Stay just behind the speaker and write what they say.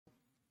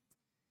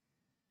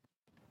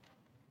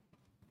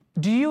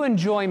Do you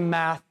enjoy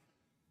math?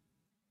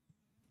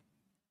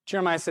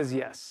 Jeremiah says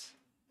yes.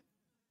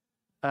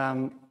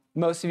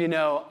 Most of you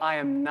know I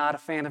am not a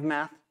fan of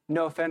math.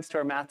 No offense to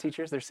our math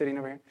teachers. They're sitting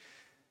over here.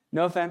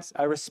 No offense.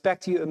 I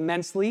respect you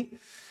immensely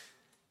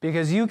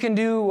because you can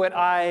do what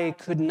I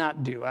could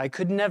not do. I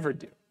could never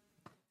do.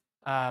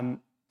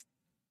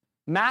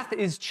 Math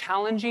is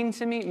challenging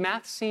to me.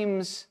 Math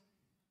seems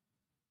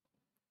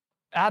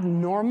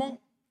abnormal.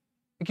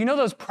 Like, you know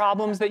those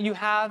problems that you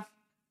have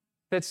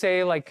that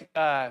say, like,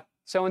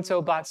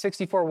 so-and-so bought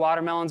 64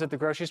 watermelons at the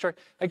grocery store?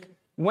 Like,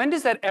 when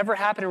does that ever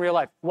happen in real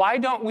life? Why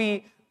don't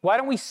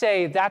we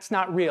say that's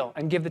not real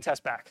and give the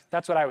test back?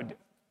 That's what I would do.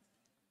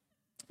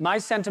 My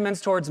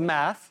sentiments towards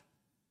math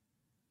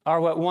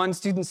are what one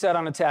student said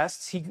on a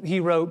test. He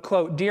wrote,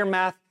 quote, "Dear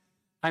math,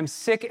 I'm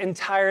sick and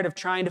tired of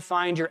trying to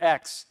find your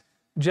ex.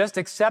 Just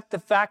accept the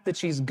fact that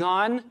she's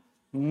gone,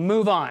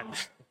 move on."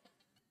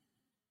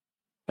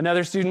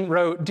 Another student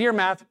wrote, "Dear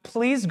math,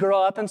 please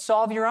grow up and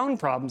solve your own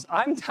problems.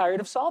 I'm tired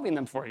of solving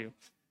them for you."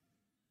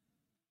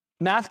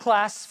 Math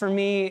class for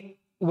me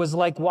was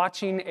like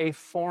watching a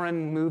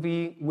foreign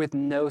movie with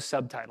no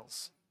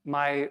subtitles.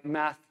 My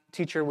math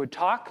teacher would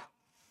talk,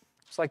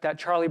 just like that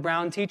Charlie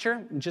Brown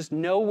teacher, just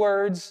no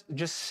words,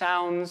 just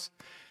sounds,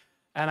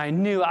 and I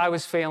knew I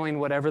was failing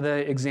whatever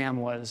the exam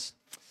was.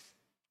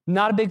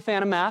 Not a big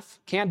fan of math,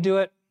 can't do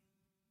it,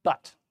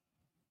 but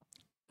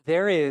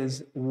there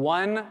is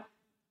one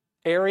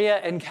area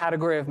and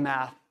category of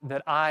math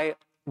that I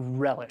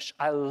relish,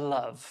 I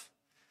love,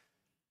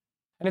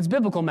 and it's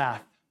biblical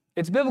math.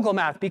 It's biblical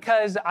math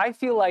because I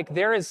feel like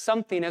there is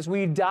something as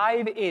we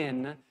dive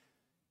in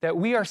that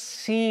we are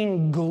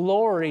seeing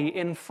glory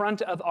in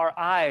front of our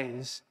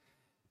eyes,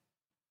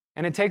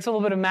 and it takes a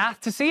little bit of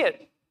math to see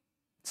it.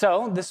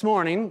 So this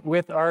morning,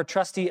 with our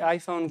trusty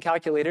iPhone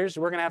calculators,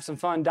 we're going to have some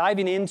fun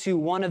diving into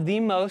one of the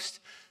most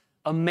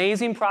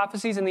amazing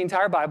prophecies in the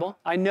entire Bible.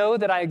 I know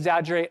that I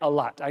exaggerate a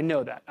lot. I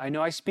know that. I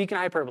know I speak in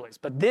hyperboles,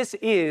 but this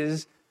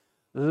is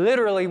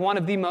literally one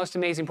of the most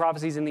amazing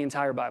prophecies in the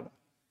entire Bible.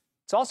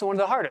 It's also one of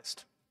the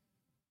hardest.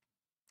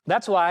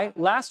 That's why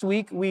last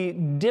week we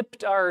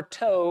dipped our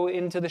toe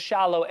into the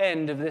shallow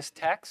end of this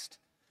text,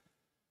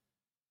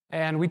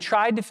 and we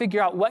tried to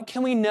figure out what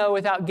can we know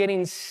without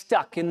getting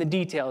stuck in the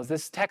details.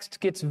 This text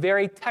gets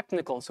very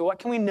technical, so what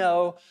can we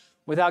know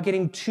without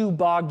getting too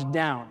bogged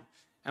down?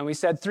 And we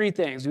said three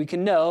things. We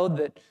can know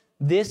that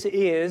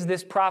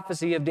this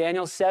prophecy of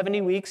Daniel's 70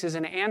 weeks is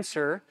an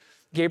answer.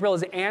 Gabriel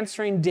is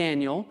answering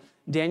Daniel.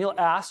 Daniel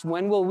asked,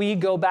 when will we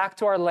go back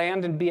to our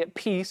land and be at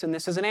peace? And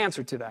this is an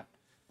answer to that.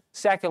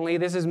 Secondly,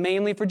 this is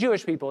mainly for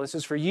Jewish people. This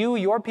is for you,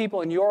 your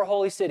people, and your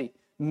holy city.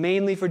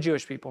 Mainly for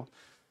Jewish people.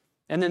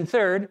 And then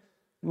third,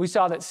 we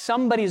saw that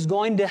somebody is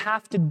going to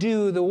have to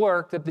do the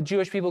work that the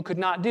Jewish people could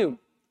not do.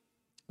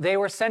 They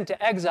were sent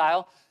to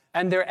exile,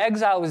 and their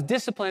exile was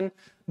discipline,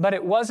 but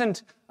it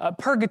wasn't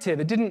purgative.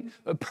 It didn't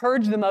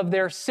purge them of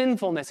their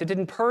sinfulness. It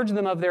didn't purge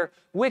them of their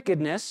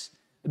wickedness.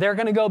 They're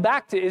going to go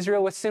back to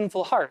Israel with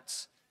sinful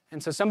hearts.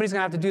 And so somebody's going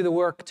to have to do the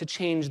work to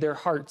change their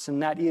hearts,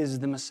 and that is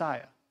the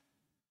Messiah.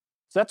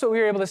 So that's what we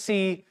were able to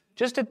see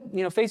just at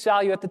face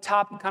value at the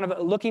top, kind of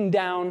looking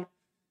down,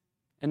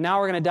 and now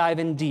we're going to dive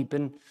in deep.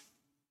 And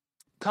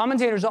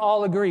commentators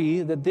all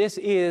agree that this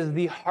is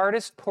the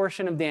hardest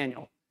portion of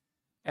Daniel.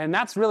 And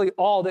that's really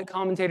all that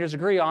commentators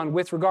agree on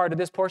with regard to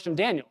this portion of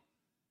Daniel.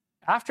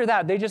 After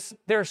that,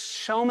 there are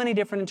so many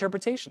different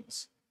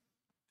interpretations.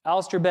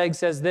 Alistair Begg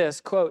says this,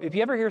 quote, "If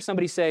you ever hear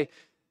somebody say,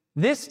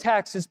 this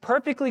text is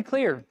perfectly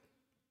clear,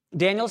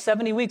 Daniel's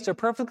 70 weeks are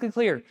perfectly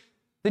clear,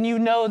 then you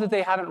know that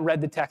they haven't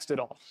read the text at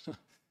all."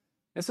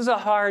 This is a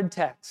hard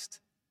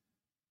text.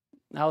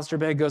 Alistair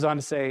Begg goes on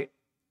to say,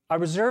 "I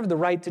reserve the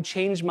right to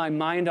change my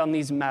mind on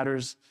these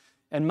matters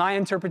and my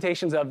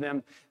interpretations of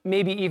them,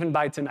 maybe even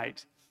by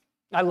tonight."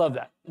 I love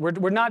that.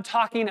 We're not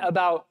talking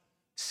about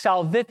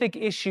salvific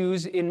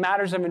issues in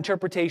matters of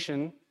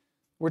interpretation.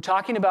 We're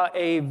talking about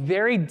a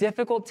very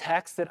difficult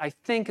text that I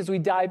think as we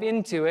dive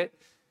into it,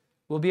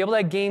 we'll be able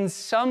to gain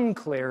some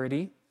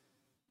clarity,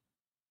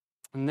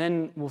 and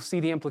then we'll see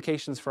the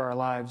implications for our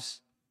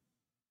lives.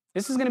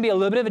 This is going to be a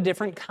little bit of a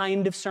different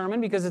kind of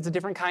sermon because it's a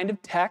different kind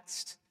of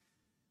text.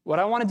 What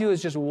I want to do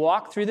is just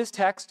walk through this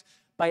text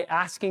by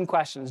asking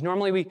questions.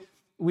 Normally,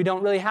 we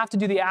don't really have to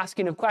do the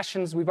asking of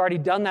questions. We've already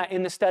done that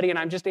in the study, and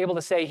I'm just able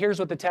to say, here's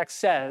what the text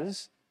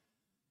says.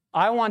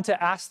 I want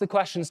to ask the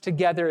questions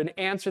together and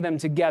answer them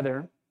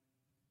together.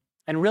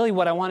 And really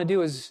what I want to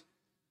do is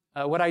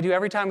what I do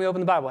every time we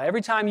open the Bible.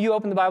 Every time you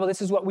open the Bible,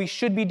 this is what we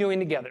should be doing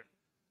together.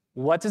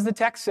 What does the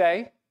text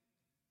say?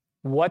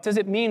 What does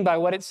it mean by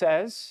what it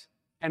says?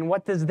 And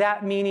what does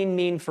that meaning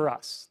mean for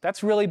us?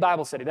 That's really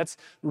Bible study. That's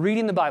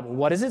reading the Bible.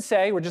 What does it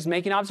say? We're just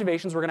making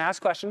observations. We're going to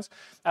ask questions.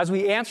 As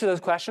we answer those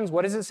questions,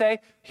 what does it say?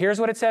 Here's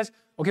what it says.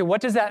 Okay,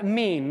 what does that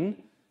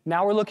mean?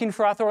 Now we're looking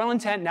for authorial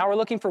intent. Now we're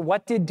looking for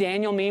what did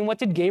Daniel mean? What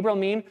did Gabriel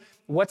mean?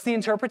 What's the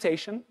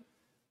interpretation?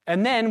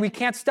 And then we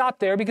can't stop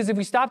there because if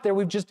we stop there,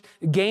 we've just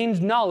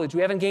gained knowledge.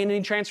 We haven't gained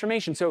any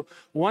transformation. So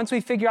once we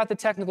figure out the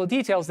technical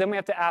details, then we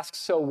have to ask,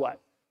 so what?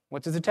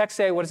 What does the text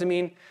say? What does it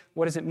mean?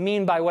 What does it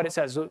mean by what it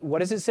says? What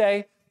does it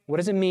say? What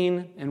does it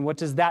mean? And what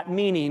does that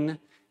meaning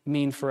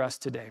mean for us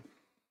today?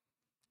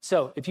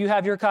 So if you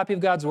have your copy of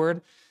God's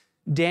word,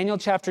 Daniel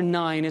chapter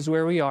 9 is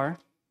where we are.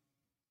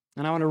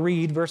 And I want to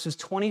read verses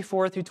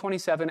 24 through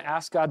 27,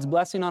 ask God's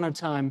blessing on our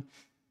time,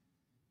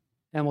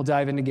 and we'll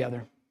dive in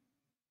together.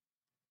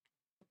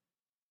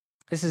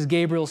 This is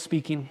Gabriel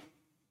speaking.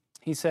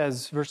 He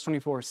says, verse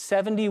 24,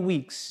 70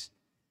 weeks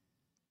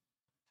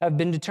have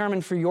been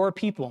determined for your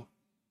people,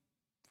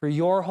 for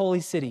your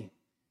holy city,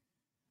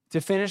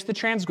 to finish the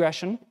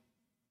transgression,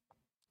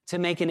 to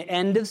make an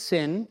end of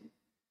sin,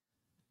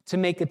 to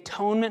make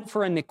atonement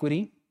for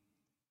iniquity,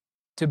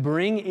 to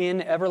bring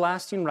in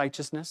everlasting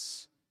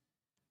righteousness,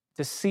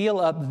 to seal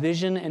up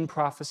vision and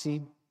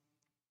prophecy,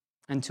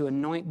 and to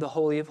anoint the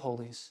Holy of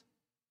Holies.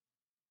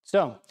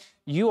 So,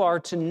 you are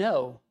to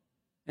know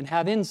and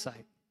have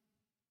insight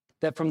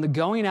that from the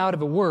going out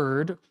of a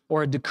word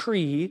or a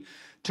decree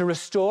to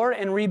restore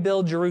and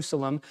rebuild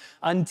Jerusalem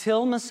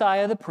until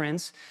Messiah the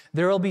Prince,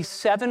 there will be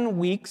 7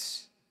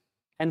 weeks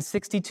and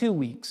 62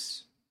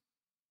 weeks.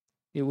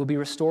 It will be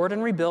restored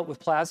and rebuilt with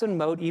plaza and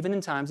moat even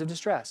in times of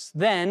distress.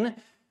 Then,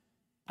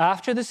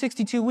 after the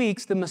 62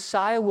 weeks, the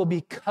Messiah will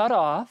be cut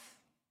off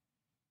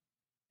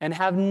and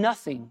have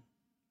nothing.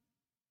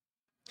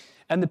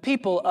 And the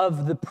people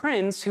of the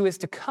Prince who is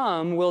to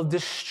come will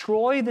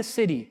destroy the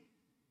city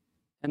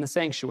and the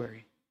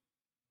sanctuary.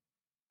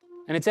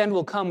 And its end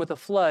will come with a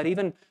flood.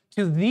 Even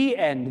to the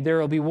end there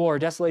will be war.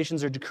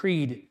 Desolations are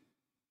decreed.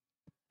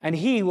 And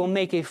he will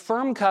make a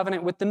firm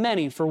covenant with the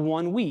many for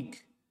 1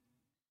 week.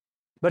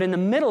 But in the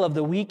middle of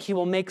the week he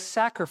will make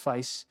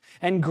sacrifice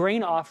and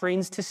grain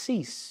offerings to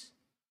cease.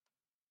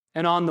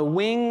 And on the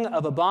wing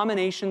of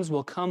abominations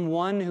will come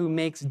one who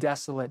makes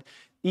desolate,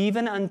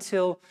 even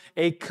until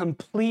a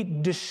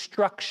complete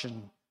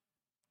destruction,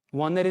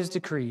 one that is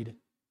decreed,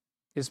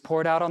 is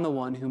poured out on the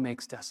one who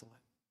makes desolate.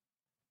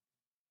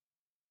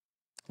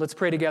 Let's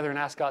pray together and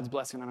ask God's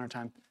blessing on our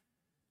time.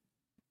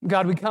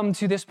 God, we come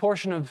to this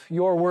portion of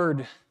your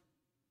word.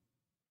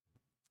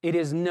 It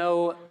is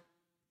no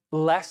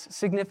less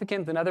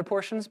significant than other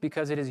portions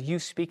because it is you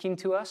speaking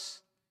to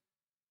us.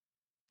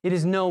 It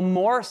is no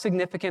more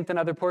significant than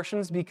other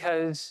portions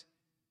because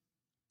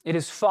it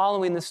is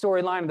following the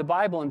storyline of the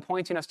Bible and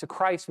pointing us to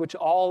Christ, which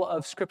all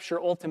of Scripture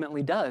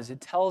ultimately does.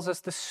 It tells us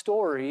the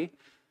story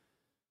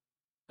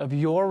of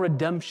your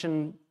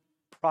redemption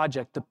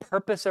project, the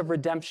purpose of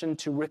redemption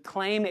to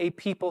reclaim a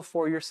people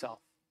for yourself.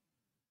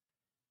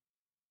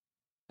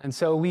 And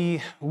so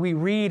we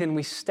read and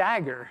we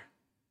stagger.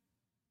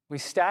 We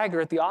stagger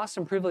at the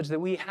awesome privilege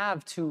that we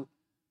have to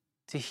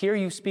hear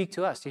you speak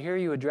to us, to hear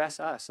you address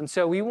us. And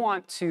so we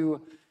want to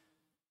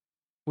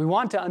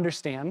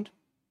understand,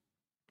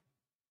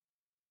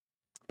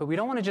 but we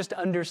don't want to just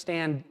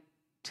understand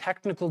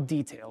technical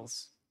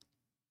details.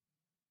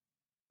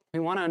 We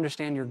want to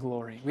understand your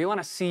glory. We want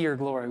to see your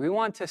glory. We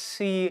want to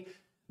see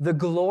the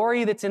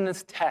glory that's in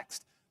this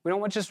text. We don't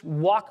want to just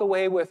walk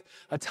away with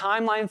a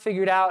timeline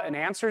figured out and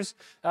answers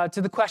to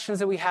the questions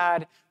that we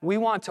had. We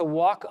want to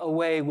walk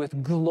away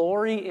with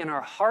glory in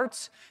our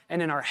hearts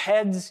and in our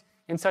heads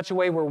in such a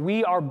way where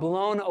we are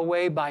blown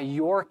away by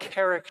your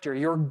character,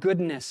 your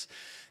goodness.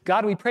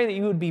 God, we pray that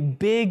you would be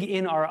big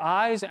in our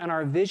eyes and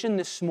our vision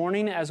this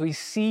morning as we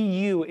see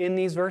you in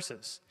these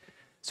verses.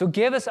 So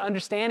give us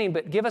understanding,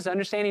 but give us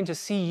understanding to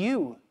see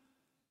you.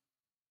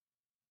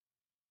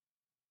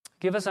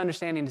 Give us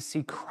understanding to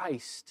see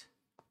Christ.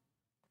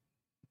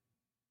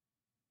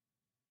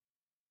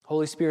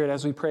 Holy Spirit,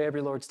 as we pray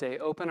every Lord's Day,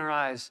 open our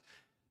eyes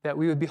that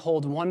we would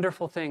behold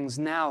wonderful things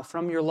now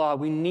from your law.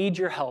 We need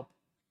your help.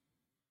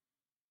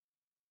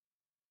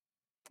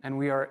 And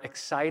we are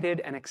excited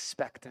and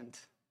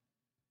expectant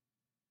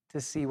to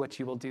see what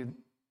you will do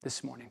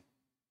this morning.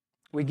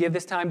 We give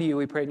this time to you.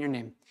 We pray in your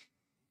name.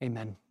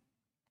 Amen.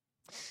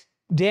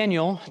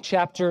 Daniel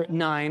chapter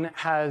 9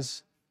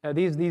 has,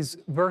 these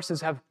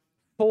verses have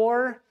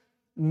 4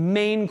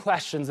 main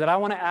questions that I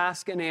want to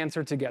ask and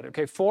answer together.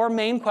 Okay, 4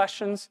 main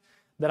questions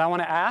that I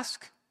want to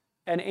ask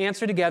and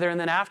answer together. And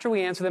then after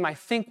we answer them, I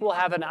think we'll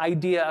have an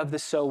idea of the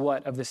so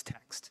what of this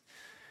text.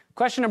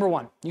 Question number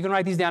 1. You can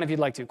write these down if you'd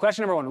like to.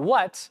 Question number 1.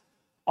 What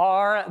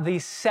are the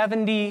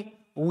 70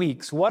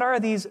 weeks? What are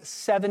these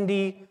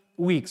 70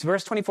 weeks?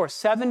 Verse 24.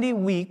 70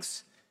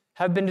 weeks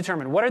have been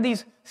determined. What are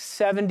these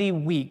 70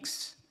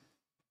 weeks?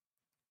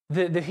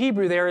 The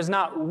Hebrew there is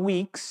not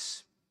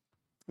weeks.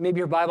 Maybe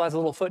your Bible has a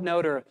little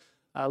footnote or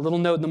a little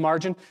note in the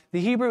margin. The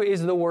Hebrew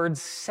is the word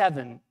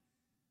 7.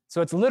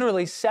 So it's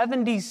literally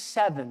 70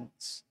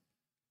 sevens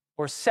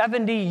or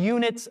 70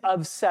 units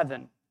of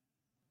 7.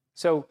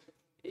 So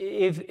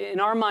if in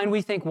our mind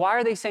we think, why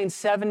are they saying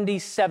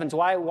 77s?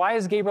 Why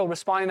is Gabriel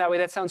responding that way?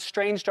 That sounds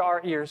strange to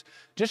our ears.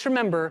 Just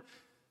remember,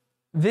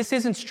 this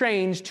isn't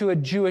strange to a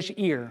Jewish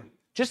ear.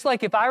 Just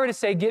like if I were to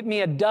say, get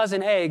me a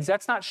dozen eggs,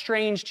 that's not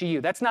strange to you.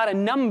 That's not a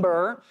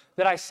number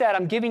that I said.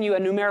 I'm giving you a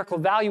numerical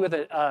value with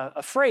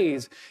a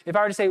phrase. If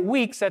I were to say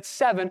weeks, that's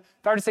 7. If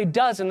I were to say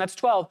dozen, that's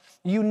 12.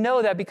 You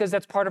know that because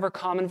that's part of our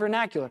common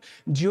vernacular.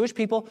 Jewish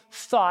people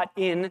thought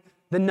in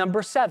the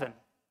number 7.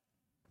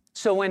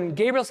 So when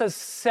Gabriel says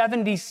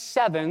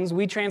 77s,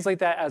 we translate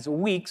that as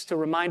weeks to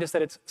remind us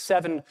that it's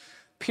 7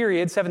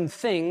 periods, 7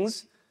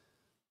 things.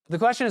 The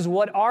question is,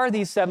 what are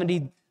these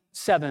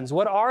 77s?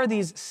 What are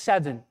these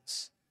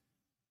 7s?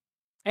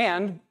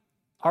 And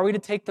are we to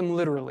take them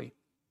literally?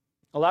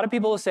 A lot of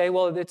people will say,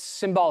 well, it's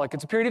symbolic.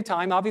 It's a period of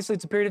time. Obviously,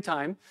 it's a period of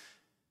time.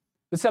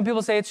 But some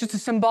people say it's just a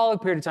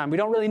symbolic period of time. We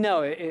don't really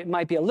know. It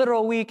might be a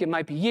literal week. It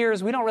might be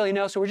years. We don't really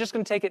know. So we're just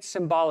going to take it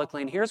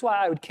symbolically. And here's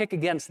why I would kick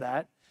against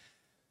that.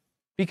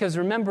 Because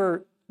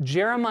remember,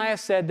 Jeremiah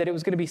said that it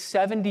was going to be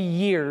 70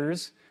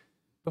 years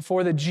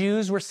before the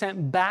Jews were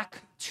sent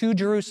back to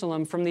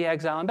Jerusalem from the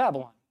exile in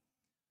Babylon.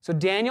 So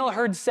Daniel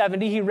heard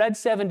 70. He read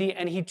 70,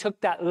 and he took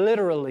that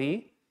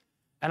literally.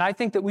 And I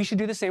think that we should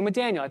do the same with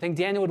Daniel. I think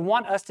Daniel would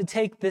want us to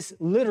take this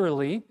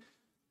literally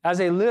as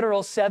a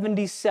literal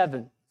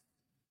 77.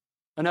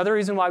 Another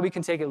reason why we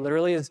can take it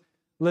literally is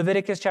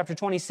Leviticus chapter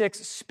 26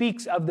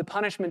 speaks of the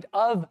punishment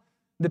of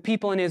the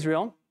people in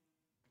Israel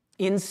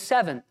in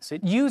 7s.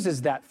 It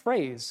uses that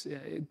phrase.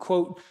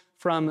 Quote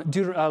from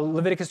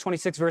Leviticus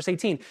 26, verse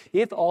 18.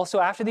 If also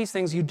after these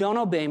things you don't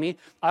obey me,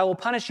 I will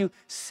punish you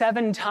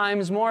 7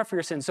 times more for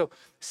your sins. So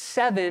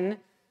 7,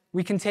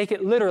 we can take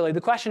it literally.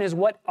 The question is,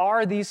 what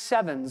are these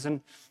 7s?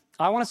 And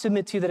I want to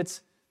submit to you that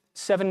it's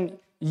 7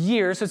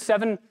 years.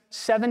 So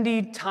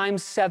 70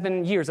 times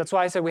 7 years. That's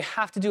why I said we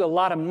have to do a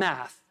lot of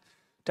math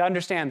to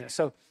understand this.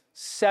 So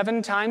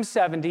 7 times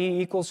 70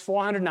 equals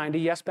 490.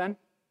 Yes, Ben?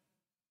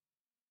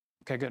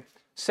 Okay, good.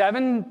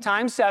 7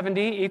 times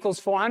 70 equals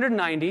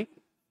 490.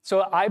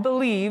 So I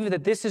believe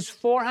that this is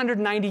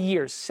 490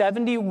 years,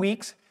 70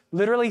 weeks,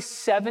 literally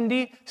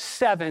 70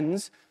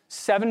 sevens,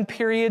 7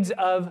 periods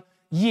of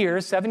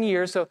years, 7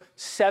 years, so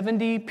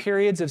 70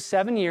 periods of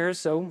 7 years,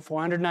 so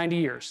 490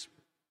 years.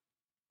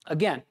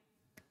 Again,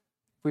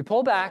 if we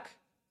pull back,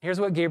 here's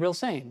what Gabriel's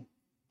saying.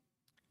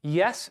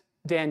 Yes,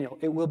 Daniel,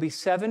 it will be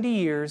 70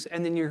 years,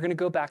 and then you're going to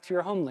go back to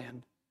your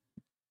homeland.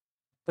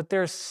 But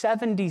there are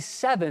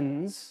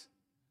 77s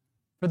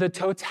for the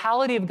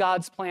totality of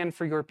God's plan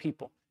for your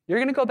people. You're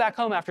going to go back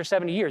home after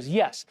 70 years,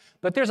 yes,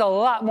 but there's a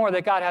lot more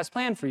that God has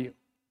planned for you.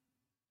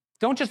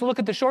 Don't just look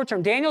at the short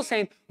term. Daniel's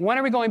saying, when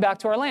are we going back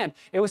to our land?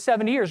 It was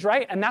 70 years,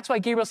 right? And that's why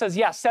Gabriel says,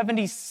 yeah,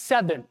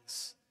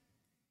 77s.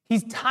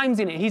 He's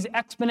timesing it. He's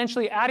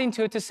exponentially adding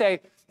to it to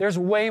say, there's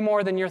way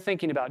more than you're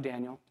thinking about,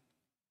 Daniel.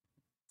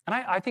 And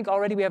I think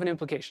already we have an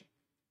implication.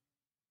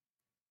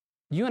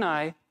 You and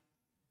I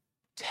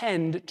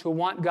tend to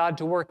want God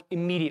to work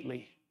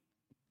immediately.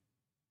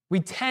 We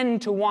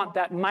tend to want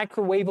that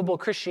microwavable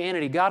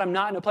Christianity. God, I'm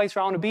not in a place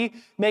where I want to be.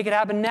 Make it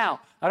happen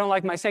now. I don't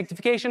like my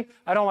sanctification.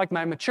 I don't like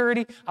my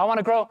maturity. I want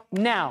to grow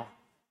now.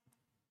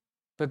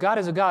 But God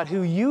is a God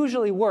who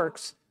usually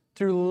works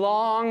through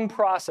long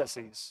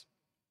processes.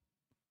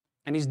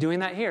 And he's doing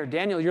that here.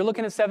 Daniel, you're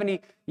looking at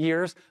 70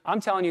 years. I'm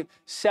telling you,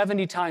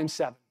 70 times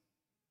 7.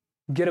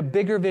 Get a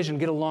bigger vision.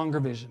 Get a longer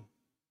vision.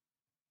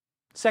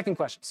 Second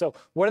question. So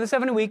what are the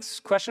 70 weeks?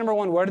 Question number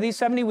 1, what are these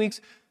 70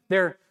 weeks?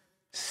 They're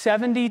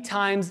 70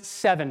 times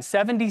 7,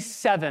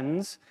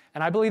 77s,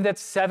 and I believe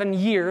that's 7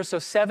 years, so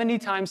 70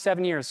 times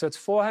 7 years, so it's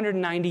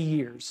 490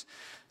 years.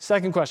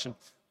 Second question,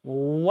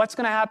 what's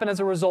going to happen as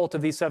a result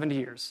of these 70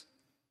 years?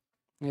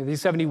 These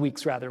 70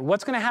 weeks, rather.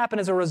 What's going to happen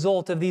as a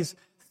result of these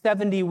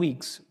 70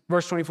 weeks?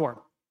 Verse 24.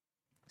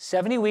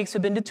 70 weeks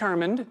have been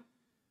determined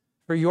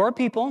for your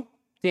people,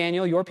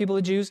 Daniel, your people,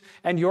 the Jews,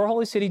 and your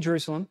holy city,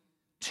 Jerusalem.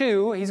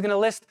 2, he's going to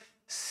list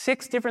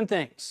 6 different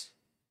things.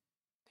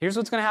 Here's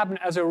what's going to happen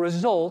as a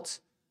result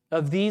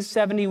of these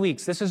 70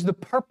 weeks. This is the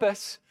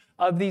purpose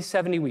of these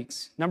 70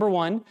 weeks. Number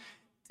 1,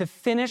 to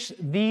finish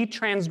the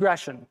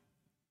transgression.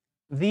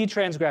 The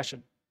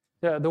transgression.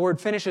 The word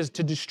finish is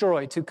to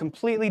destroy, to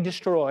completely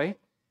destroy.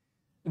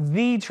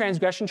 The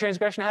transgression.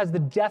 Transgression has the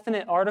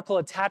definite article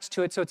attached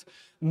to it, so it's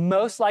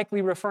most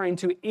likely referring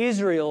to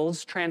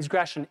Israel's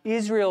transgression,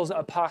 Israel's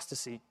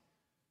apostasy.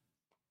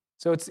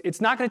 So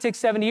it's not going to take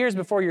 70 years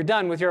before you're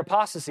done with your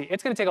apostasy.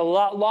 It's going to take a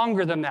lot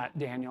longer than that,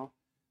 Daniel.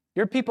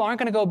 Your people aren't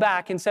going to go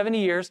back in 70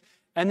 years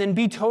and then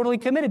be totally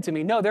committed to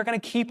me. No, they're going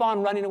to keep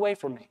on running away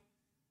from me.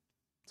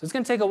 So it's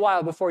going to take a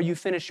while before you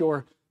finish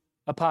your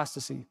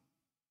apostasy.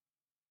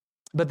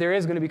 But there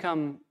is going to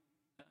become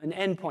an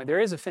end point.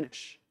 There is a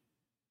finish.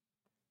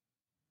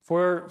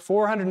 For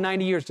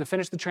 490 years to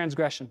finish the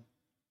transgression.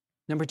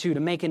 Number 2, to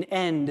make an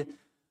end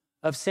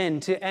of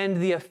sin, to end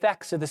the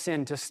effects of the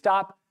sin, to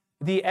stop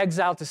the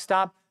exile, to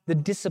stop the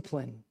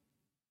discipline.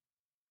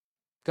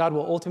 God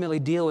will ultimately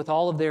deal with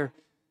all of their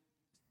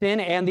sin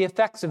and the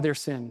effects of their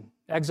sin.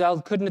 Exile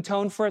couldn't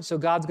atone for it, so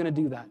God's going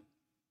to do that.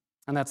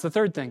 And that's the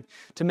third thing,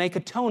 to make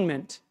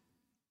atonement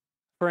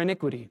for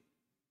iniquity.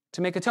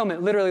 To make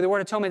atonement, literally the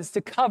word atonement is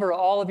to cover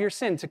all of your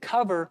sin, to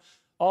cover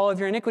all of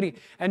your iniquity.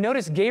 And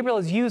notice Gabriel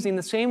is using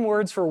the same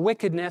words for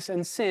wickedness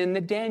and sin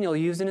that Daniel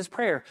used in his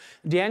prayer.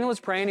 Daniel was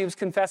praying, he was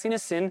confessing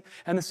his sin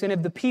and the sin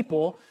of the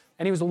people,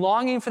 and he was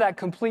longing for that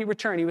complete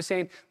return. He was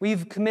saying,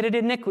 we've committed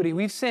iniquity,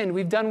 we've sinned,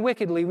 we've done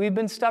wickedly, we've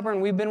been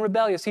stubborn, we've been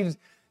rebellious. He was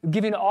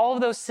giving all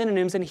of those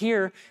synonyms, and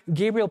here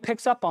Gabriel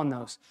picks up on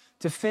those.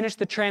 to finish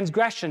the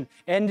transgression,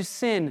 end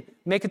sin,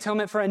 make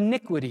atonement for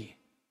iniquity.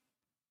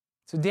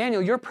 So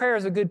Daniel, your prayer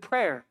is a good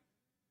prayer,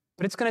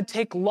 but it's going to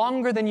take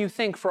longer than you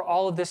think for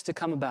all of this to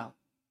come about.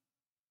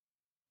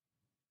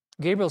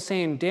 Gabriel's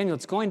saying, Daniel,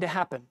 it's going to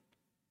happen,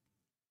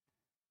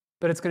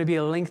 but it's going to be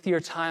a lengthier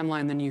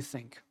timeline than you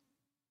think.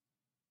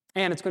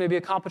 And it's going to be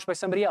accomplished by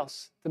somebody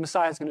else. The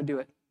Messiah is going to do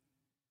it.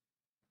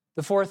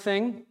 The fourth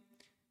thing,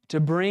 to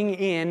bring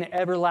in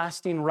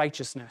everlasting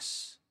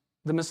righteousness.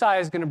 The Messiah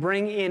is going to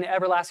bring in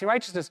everlasting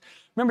righteousness.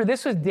 Remember,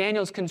 this was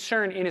Daniel's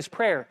concern in his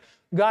prayer.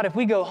 God, if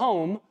we go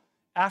home,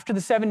 after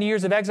the 70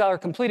 years of exile are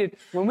completed,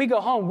 when we go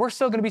home, we're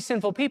still going to be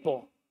sinful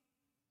people.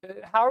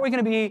 How are we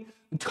going to be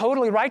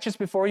totally righteous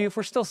before you if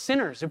we're still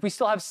sinners? If we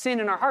still have sin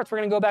in our hearts, we're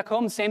going to go back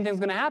home, the same thing's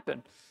going to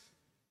happen.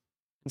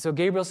 And so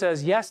Gabriel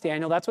says, yes,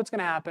 Daniel, that's what's going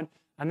to happen.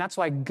 And that's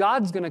why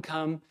God's going to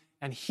come,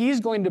 and he's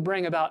going to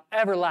bring about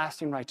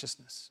everlasting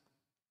righteousness.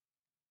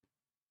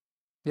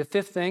 The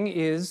fifth thing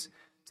is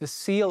to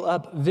seal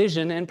up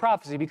vision and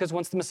prophecy, because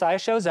once the Messiah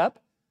shows up,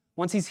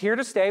 once he's here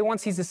to stay,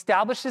 once he's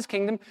established his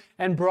kingdom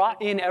and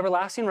brought in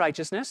everlasting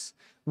righteousness,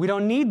 we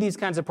don't need these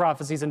kinds of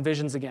prophecies and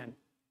visions again.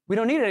 We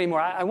don't need it anymore.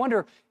 I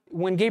wonder,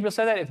 when Gabriel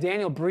said that, if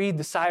Daniel breathed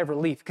a sigh of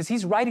relief, because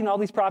he's writing all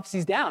these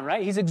prophecies down,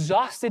 right? He's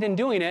exhausted in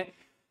doing it.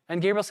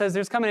 And Gabriel says,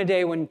 there's coming a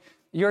day when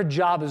your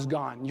job is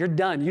gone. You're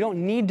done. You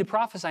don't need to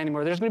prophesy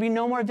anymore. There's going to be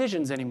no more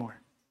visions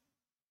anymore.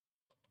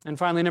 And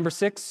finally, number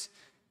 6,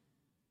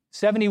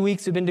 70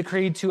 weeks have been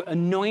decreed to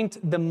anoint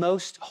the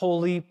most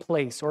holy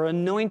place, or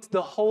anoint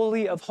the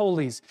Holy of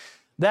Holies.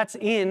 That's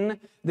in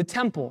the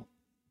temple.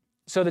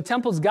 So the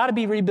temple's got to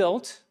be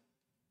rebuilt,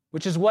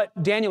 which is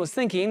what Daniel was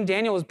thinking.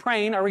 Daniel was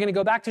praying, are we going to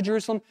go back to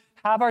Jerusalem,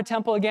 have our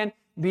temple again,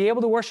 be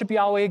able to worship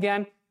Yahweh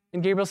again?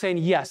 And Gabriel's saying,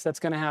 yes, that's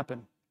going to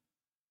happen.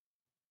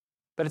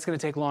 But it's going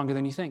to take longer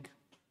than you think.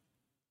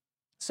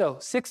 So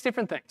 6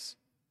 different things.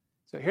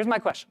 So here's my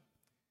question.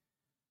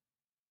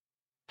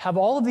 Have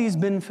all of these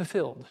been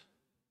fulfilled?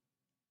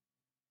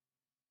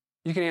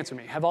 You can answer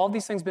me. Have all of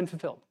these things been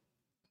fulfilled?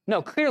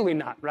 No, clearly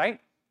not,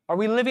 right? Are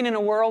we living in a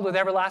world with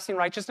everlasting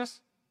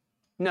righteousness?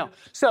 No.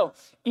 So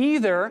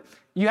either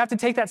you have to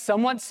take that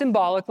somewhat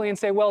symbolically and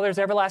say, well, there's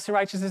everlasting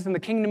righteousness in the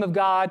kingdom of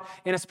God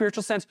in a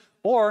spiritual sense,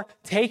 or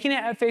taking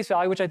it at face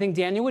value, which I think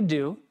Daniel would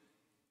do,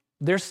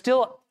 there's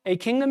still a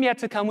kingdom yet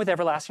to come with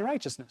everlasting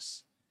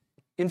righteousness.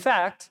 In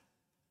fact,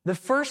 the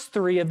first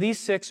 3 of these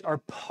 6 are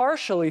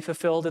partially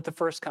fulfilled at the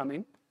first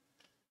coming,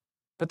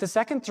 but the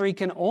second 3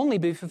 can only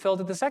be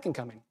fulfilled at the second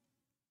coming.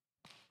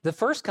 The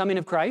first coming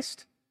of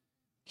Christ,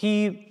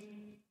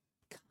 he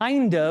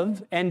kind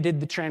of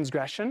ended the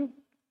transgression,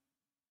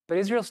 but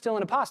Israel's still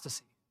in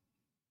apostasy.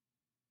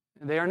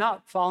 They are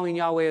not following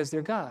Yahweh as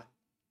their God.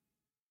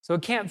 So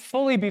it can't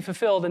fully be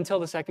fulfilled until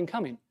the second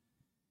coming.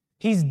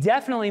 He's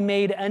definitely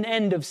made an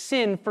end of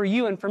sin for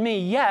you and for me,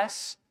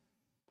 yes,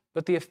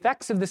 but the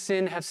effects of the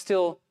sin have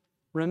still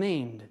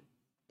remained.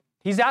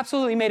 He's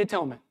absolutely made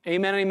atonement.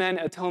 Amen, amen,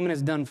 atonement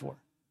is done for.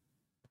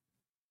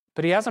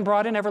 But he hasn't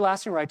brought in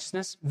everlasting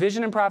righteousness.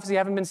 Vision and prophecy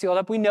haven't been sealed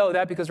up. We know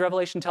that because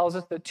Revelation tells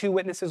us that 2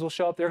 witnesses will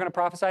show up. They're going to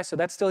prophesy, so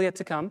that's still yet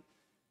to come.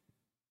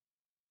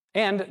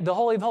 And the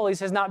Holy of Holies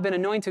has not been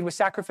anointed with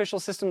sacrificial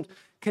systems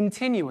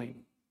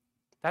continuing.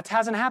 That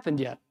hasn't happened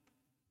yet.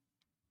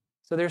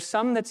 So there's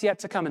some that's yet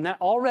to come. And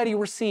that already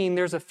we're seeing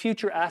there's a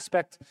future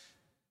aspect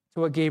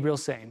to what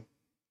Gabriel's saying.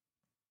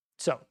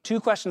 So 2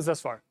 questions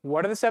thus far.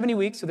 What are the 70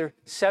 weeks? So they're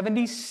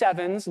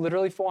 77s,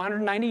 literally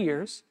 490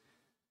 years.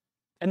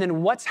 And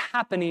then what's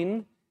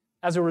happening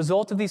as a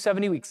result of these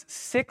 70 weeks?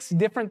 6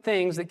 different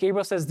things that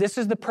Gabriel says, this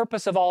is the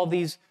purpose of all of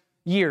these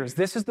years.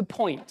 This is the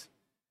point.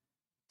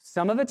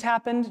 Some of it's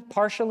happened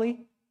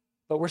partially,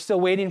 but we're still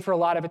waiting for a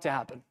lot of it to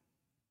happen.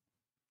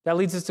 That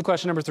leads us to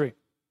question number 3.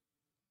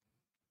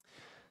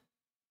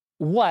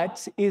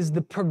 What is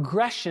the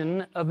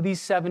progression of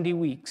these 70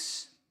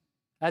 weeks?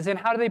 As in,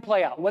 how do they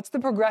play out? What's the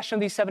progression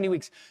of these 70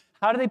 weeks?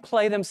 How do they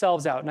play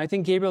themselves out? And I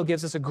think Gabriel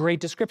gives us a great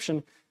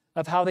description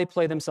of how they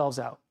play themselves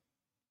out.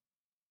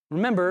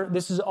 Remember,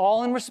 this is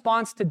all in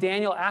response to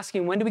Daniel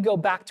asking, when do we go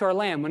back to our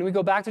land? When do we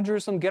go back to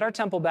Jerusalem, get our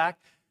temple back?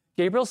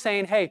 Gabriel's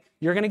saying, hey,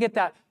 you're going to get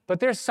that, but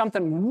there's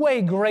something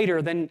way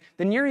greater than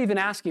you're even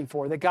asking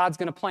for that God's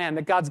going to plan,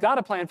 that God's got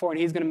a plan for, and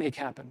he's going to make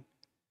happen.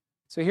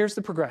 So here's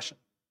the progression.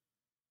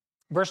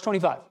 Verse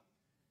 25.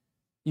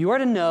 You are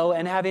to know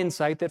and have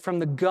insight that from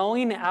the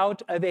going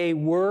out of a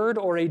word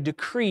or a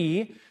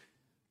decree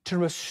to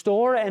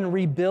restore and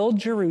rebuild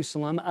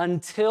Jerusalem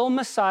until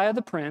Messiah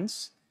the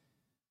Prince,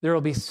 there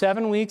will be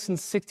 7 weeks and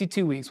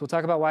 62 weeks. We'll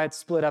talk about why it's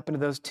split up into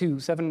those 2,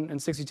 7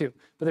 and 62.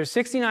 But there's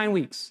 69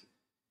 weeks.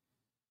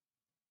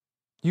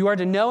 You are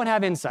to know and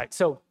have insight.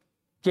 So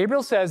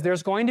Gabriel says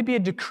there's going to be a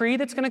decree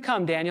that's going to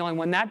come, Daniel, and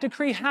when that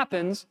decree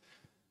happens,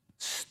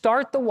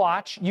 start the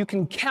watch. You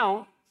can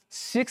count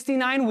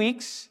 69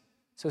 weeks.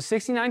 So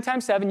 69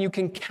 times 7, you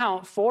can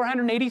count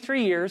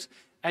 483 years,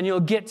 and you'll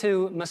get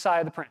to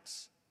Messiah the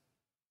Prince.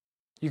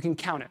 You can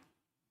count it.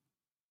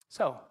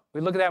 So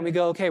we look at that and we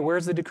go, okay,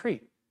 where's the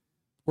decree?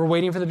 We're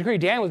waiting for the decree.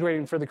 Daniel was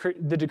waiting for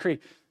the decree.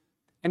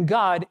 And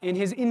God, in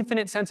his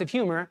infinite sense of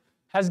humor,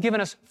 has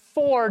given us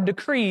 4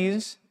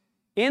 decrees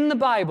in the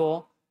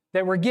Bible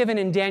that were given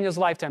in Daniel's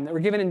lifetime, that were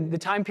given in the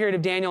time period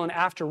of Daniel and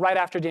right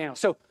after Daniel.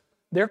 So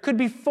there could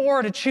be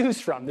 4 to choose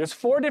from. There's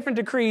 4 different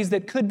decrees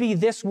that could be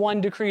this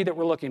one decree that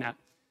we're looking at.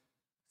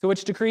 So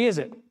which decree is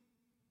it?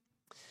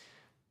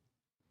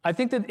 I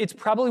think that it's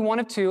probably one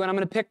of 2, and I'm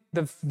going to pick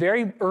the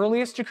very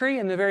earliest decree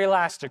and the very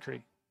last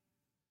decree.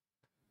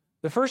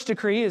 The first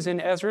decree is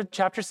in Ezra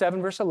chapter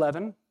 7, verse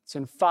 11. It's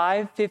in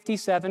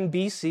 557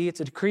 BC. It's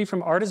a decree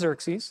from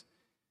Artaxerxes.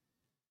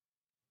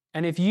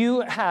 And if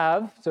you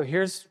have, so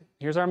here's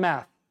our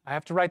math. I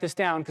have to write this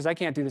down because I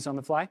can't do this on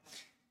the fly.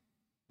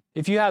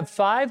 If you have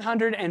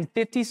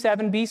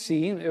 557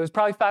 BC, it was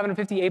probably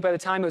 558 by the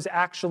time it was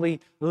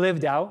actually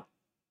lived out.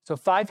 So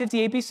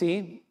 558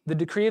 BC, the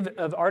decree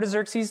of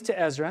Artaxerxes to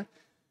Ezra.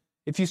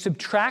 If you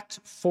subtract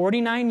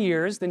 49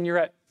 years, then you're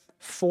at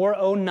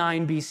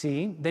 409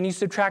 BC. Then you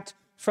subtract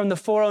from the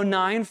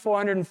 409,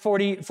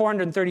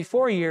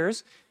 434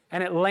 years,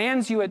 and it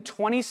lands you at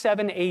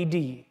 27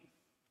 AD.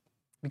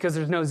 Because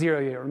there's no 0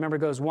 year. Remember, it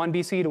goes 1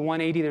 BC to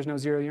 180, there's no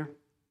 0 year.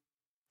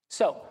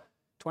 So,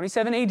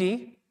 27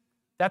 AD,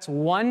 that's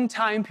one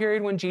time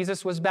period when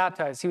Jesus was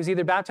baptized. He was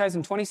either baptized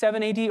in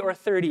 27 AD or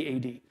 30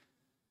 AD.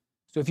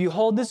 So if you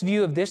hold this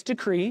view of this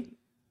decree,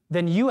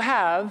 then you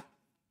have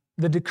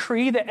the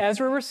decree that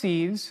Ezra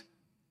receives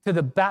to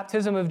the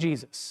baptism of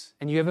Jesus.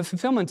 And you have a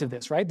fulfillment of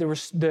this, right?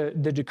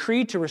 The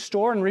decree to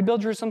restore and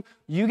rebuild Jerusalem.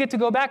 You get to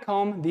go back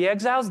home, the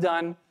exile's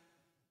done,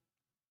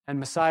 and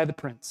Messiah the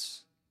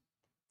Prince.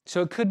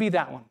 So it could be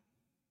that one.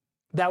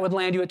 That would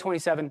land you at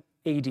 27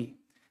 AD.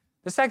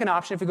 The second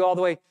option, if we go all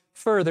the way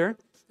further,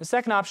 the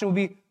second option would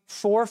be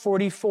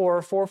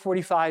 444,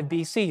 445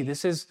 BC.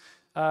 This is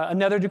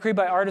another decree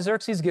by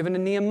Artaxerxes given to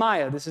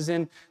Nehemiah. This is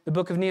in the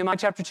book of Nehemiah,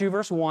 chapter 2,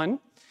 verse 1.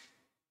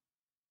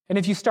 And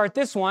if you start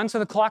this one, so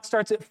the clock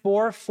starts at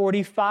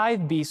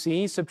 445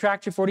 BC,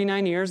 subtract your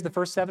 49 years, the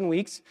first 7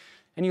 weeks,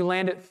 and you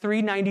land at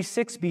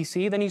 396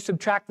 BC. Then you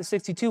subtract the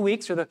 62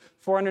 weeks, or the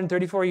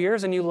 434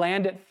 years, and you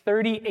land at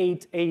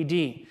 38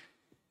 AD.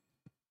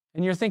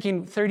 And you're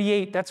thinking,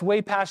 38, that's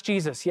way past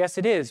Jesus. Yes,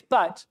 it is.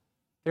 But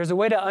there's a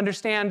way to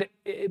understand,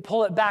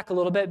 pull it back a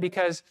little bit,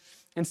 because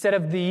instead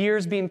of the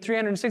years being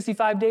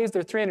 365 days,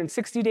 they're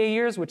 360-day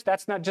years, which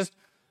that's not just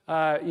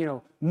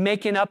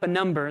making up a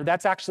number.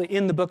 That's actually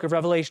in the book of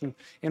Revelation.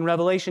 In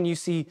Revelation, you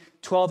see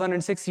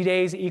 1,260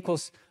 days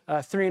equals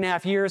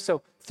 3.5 years.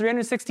 So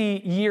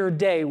 360-day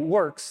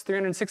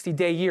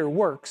year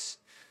works.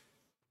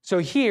 So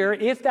here,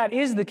 if that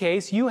is the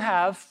case, you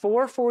have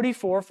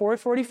 444,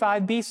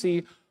 445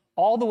 BC,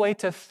 all the way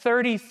to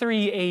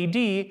 33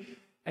 AD,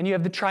 and you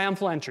have the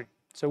triumphal entry.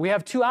 So we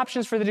have 2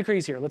 options for the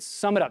decrees here. Let's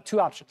sum it up. 2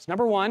 options.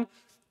 Number 1,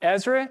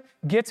 Ezra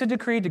gets a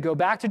decree to go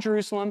back to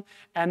Jerusalem,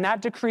 and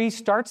that decree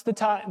starts the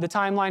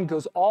timeline,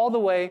 goes all the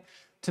way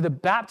to the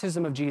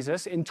baptism of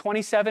Jesus in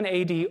 27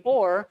 AD,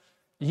 or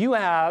you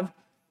have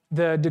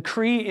the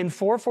decree in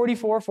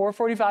 444,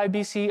 445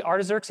 BC,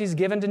 Artaxerxes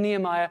given to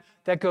Nehemiah,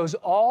 that goes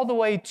all the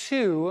way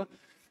to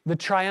the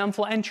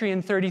triumphal entry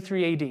in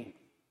 33 AD.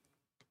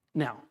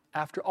 Now,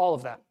 after all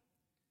of that,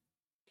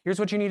 here's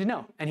what you need to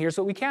know, and here's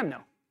what we can know.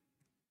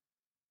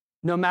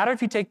 No matter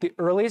if you take the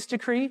earliest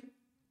decree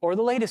or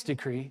the latest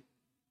decree,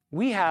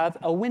 we have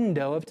a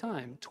window of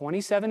time,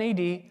 27 AD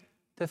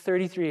to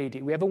 33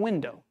 AD. We have a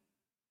window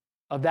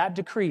of that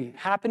decree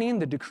happening.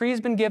 The decree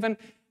has been given,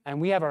 and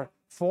we have our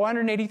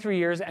 483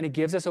 years, and it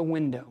gives us a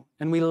window.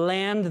 And we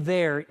land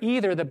there,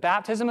 either the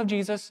baptism of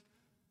Jesus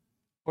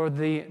or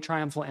the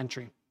triumphal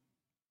entry.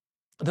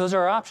 Those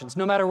are our options,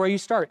 no matter where you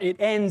start. It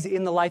ends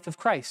in the life of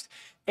Christ.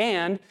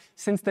 And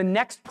since the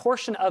next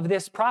portion of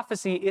this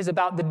prophecy is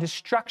about the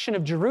destruction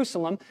of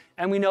Jerusalem,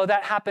 and we know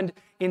that happened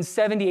in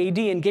 70 AD,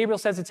 and Gabriel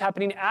says it's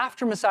happening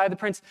after Messiah the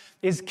Prince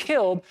is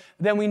killed,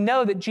 then we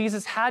know that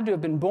Jesus had to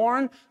have been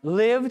born,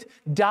 lived,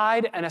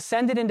 died, and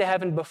ascended into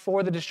heaven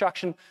before the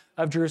destruction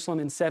of Jerusalem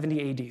in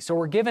 70 AD. So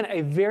we're given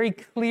a very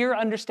clear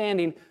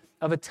understanding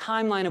of a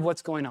timeline of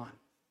what's going on.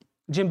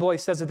 Jim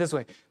Boyce says it this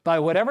way: by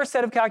whatever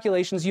set of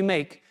calculations you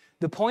make,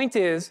 the point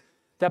is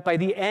that by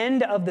the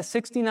end of the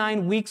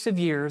 69 weeks of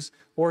years,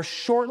 or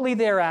shortly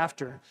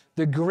thereafter,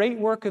 the great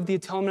work of the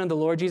atonement of the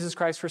Lord Jesus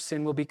Christ for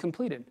sin will be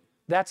completed.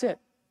 That's it.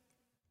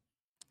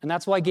 And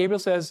that's why Gabriel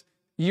says,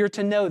 you're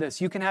to know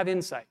this. You can have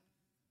insight.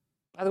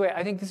 By the way,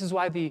 I think this is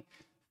why the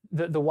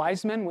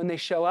wise men, when they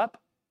show up,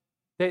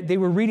 they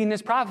were reading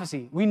this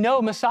prophecy. We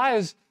know Messiah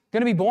is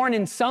going to be born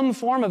in some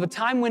form of a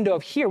time window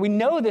of here. We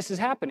know this is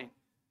happening.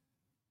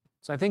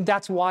 So I think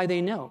that's why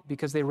they know,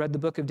 because they read the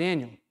book of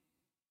Daniel.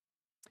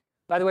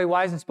 By the way,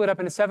 why is it split up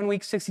into 7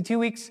 weeks, 62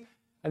 weeks?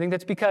 I think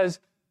that's because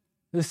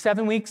the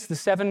 7 weeks, the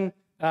 7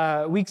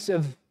 weeks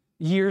of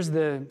years,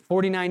 the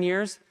 49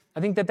 years, I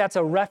think that's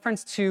a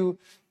reference to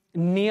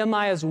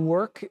Nehemiah's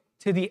work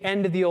to the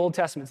end of the Old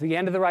Testament, to the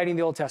end of the writing of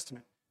the Old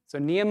Testament. So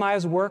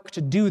Nehemiah's work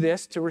to do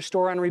this, to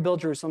restore and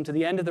rebuild Jerusalem, to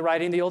the end of the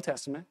writing of the Old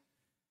Testament.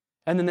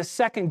 And then the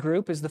second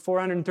group is the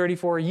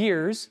 434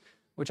 years,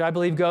 which I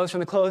believe goes from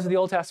the close of the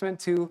Old Testament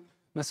to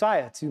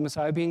Messiah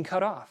being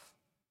cut off.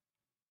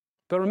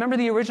 But remember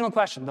the original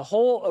question. The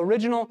whole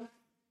original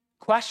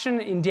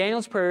question in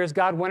Daniel's prayer is,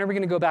 God, when are we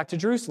going to go back to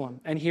Jerusalem?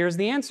 And here's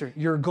the answer.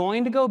 You're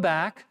going to go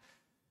back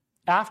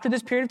after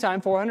this period of time,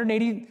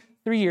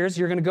 483 years,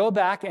 you're going to go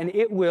back and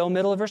it will,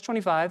 middle of verse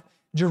 25,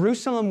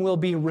 Jerusalem will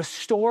be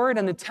restored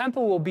and the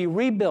temple will be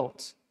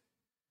rebuilt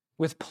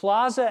with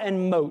plaza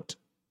and moat.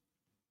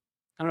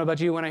 I don't know about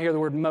you, when I hear the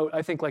word moat,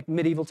 I think like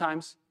medieval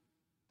times.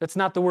 That's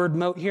not the word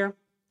moat here.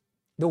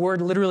 The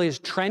word literally is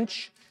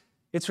trench.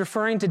 It's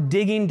referring to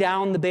digging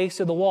down the base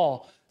of the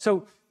wall.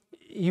 So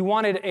you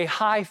wanted a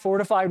high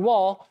fortified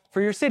wall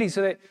for your city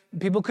so that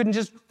people couldn't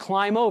just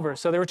climb over.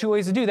 So there were two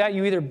ways to do that.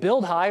 You either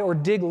build high or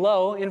dig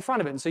low in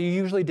front of it. And so you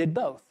usually did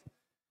both.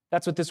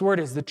 That's what this word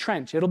is, the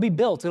trench. It'll be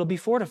built. It'll be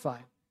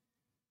fortified.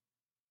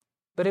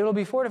 But it'll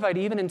be fortified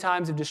even in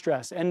times of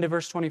distress. End of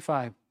verse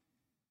 25.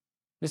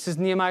 This is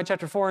Nehemiah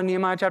chapter 4 and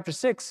Nehemiah chapter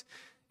 6.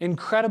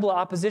 Incredible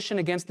opposition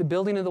against the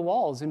building of the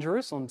walls in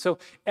Jerusalem. So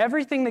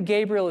everything that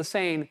Gabriel is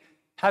saying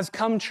has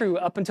come true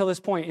up until this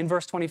point in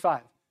verse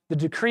 25. The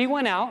decree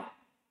went out.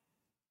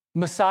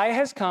 Messiah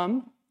has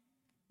come.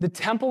 The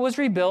temple was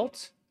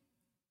rebuilt.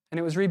 And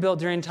it was rebuilt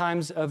during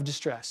times of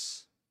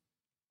distress.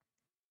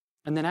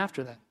 And then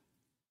after that,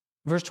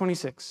 verse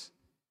 26.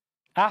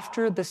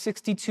 After the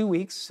 62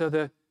 weeks, so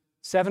the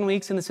 7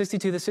 weeks and the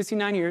 62, the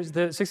 69 years,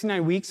 the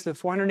 69 weeks, the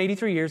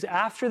 483 years,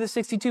 after the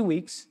 62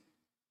 weeks,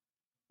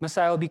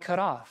 Messiah will be cut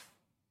off.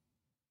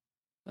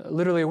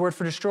 Literally a word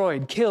for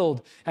destroyed,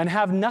 killed, and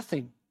have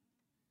nothing.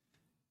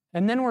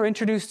 And then we're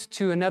introduced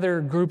to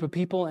another group of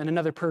people and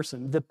another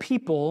person. The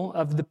people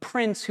of the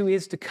prince who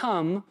is to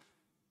come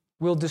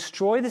will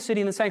destroy the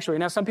city and the sanctuary.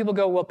 Now, some people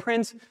go, well,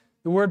 prince,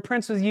 the word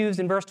prince was used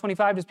in verse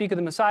 25 to speak of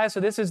the Messiah, so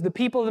this is the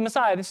people of the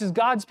Messiah. This is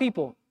God's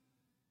people.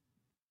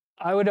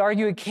 I would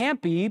argue it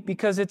can't be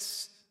because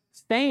it's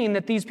saying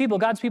that these people,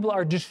 God's people,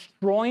 are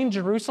destroying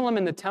Jerusalem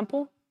and the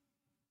temple.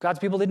 God's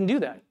people didn't do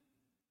that.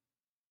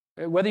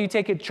 Whether you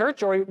take it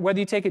church or whether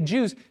you take it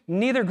Jews,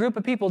 neither group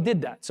of people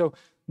did that. So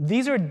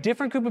these are a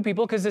different group of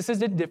people because this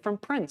is a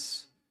different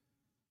prince.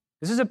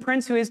 This is a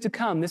prince who is to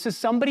come. This is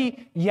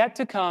somebody yet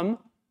to come.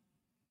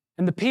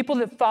 And the people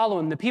that follow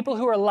him, the people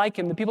who are like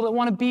him, the people that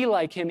want to be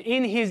like him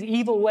in his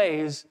evil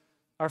ways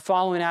are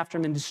following after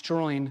him and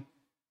destroying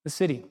the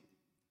city.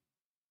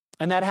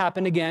 And that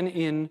happened again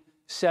in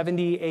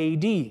 70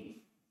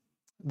 A.D.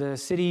 The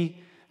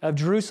city of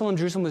Jerusalem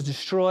was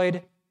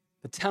destroyed.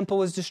 The temple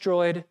was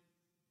destroyed.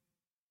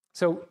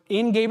 So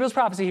in Gabriel's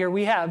prophecy here,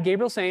 we have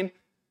Gabriel saying,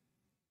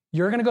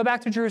 you're going to go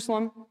back to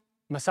Jerusalem.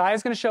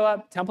 Messiah's going to show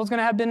up. Temple's going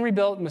to have been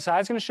rebuilt.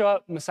 Messiah's going to show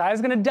up.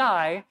 Messiah's going to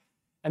die.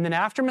 And then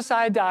after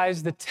Messiah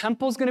dies, the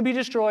temple's going to be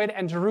destroyed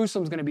and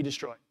Jerusalem's going to be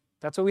destroyed.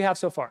 That's what we have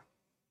so far.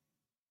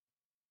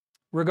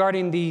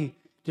 Regarding the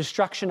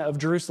destruction of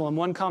Jerusalem,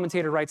 one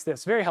commentator writes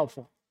this, very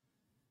helpful.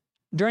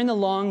 During the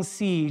long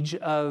siege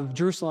of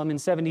Jerusalem in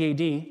 70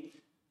 A.D.,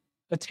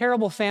 a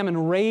terrible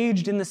famine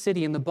raged in the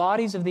city, and the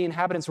bodies of the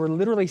inhabitants were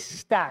literally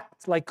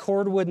stacked like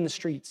cordwood in the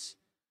streets.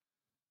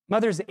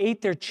 Mothers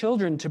ate their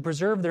children to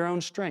preserve their own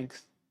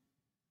strength.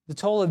 The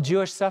toll of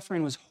Jewish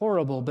suffering was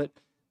horrible, but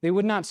they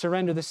would not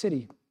surrender the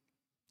city.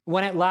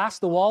 When at last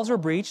the walls were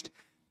breached,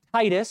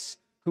 Titus,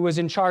 who was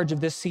in charge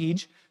of this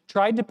siege,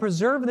 tried to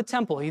preserve the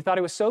temple. He thought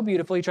it was so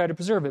beautiful, he tried to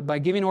preserve it by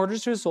giving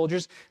orders to his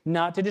soldiers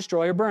not to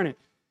destroy or burn it.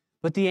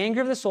 But the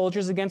anger of the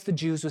soldiers against the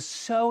Jews was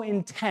so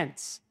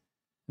intense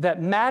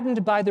that,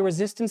 maddened by the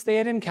resistance they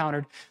had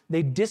encountered,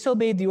 they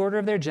disobeyed the order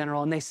of their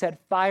general and they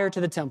set fire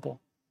to the temple.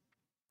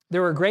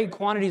 There were great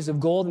quantities of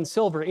gold and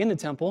silver in the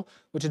temple,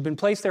 which had been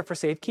placed there for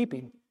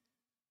safekeeping.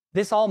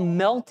 This all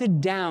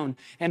melted down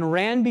and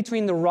ran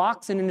between the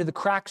rocks and into the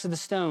cracks of the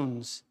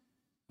stones.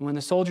 And when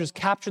the soldiers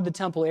captured the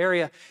temple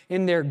area,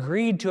 in their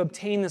greed to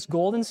obtain this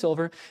gold and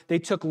silver, they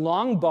took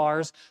long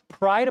bars,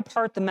 pried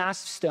apart the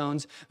massive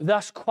stones.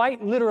 Thus,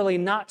 quite literally,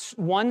 not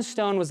one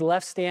stone was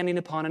left standing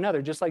upon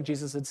another, just like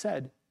Jesus had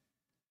said.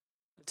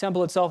 The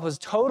temple itself was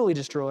totally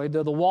destroyed,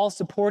 though the wall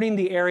supporting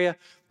the area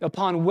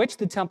upon which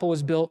the temple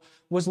was built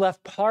was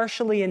left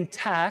partially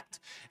intact,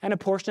 and a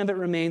portion of it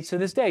remains to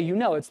this day. You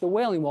know, it's the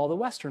Wailing Wall, the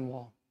Western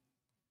Wall.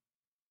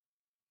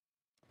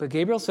 But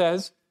Gabriel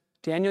says,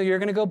 Daniel, you're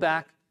going to go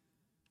back.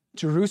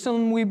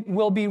 Jerusalem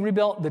will be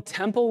rebuilt. The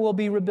temple will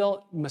be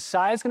rebuilt.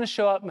 Messiah's going to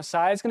show up.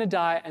 Messiah's going to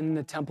die, and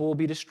the temple will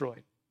be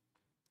destroyed.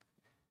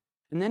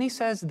 And then he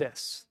says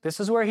this. This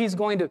is where he's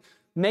going to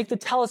make the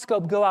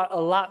telescope go out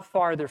a lot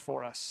farther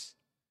for us.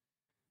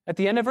 At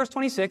the end of verse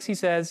 26, he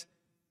says,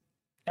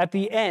 at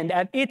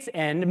its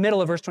end, middle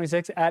of verse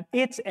 26, at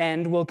its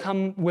end will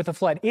come with a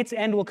flood. Its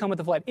end will come with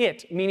a flood.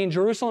 It, meaning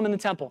Jerusalem and the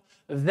temple.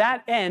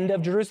 That end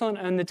of Jerusalem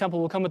and the temple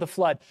will come with a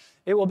flood.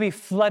 It will be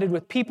flooded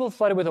with people,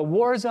 flooded with a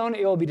war zone.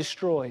 It will be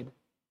destroyed.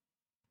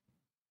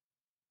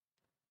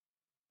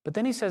 But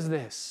then he says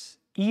this,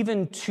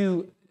 even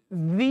to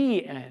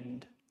the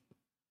end.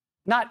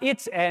 Not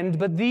its end,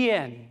 but the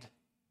end.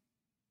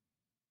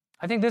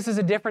 I think this is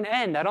a different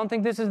end. I don't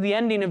think this is the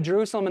ending of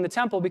Jerusalem and the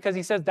temple because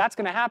he says that's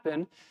going to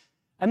happen.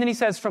 And then he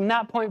says from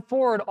that point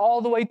forward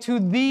all the way to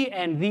the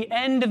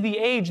end of the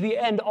age, the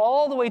end,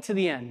 all the way to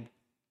the end.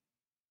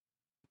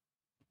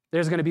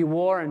 There's going to be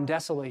war and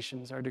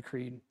desolations are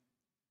decreed.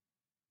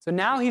 So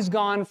now he's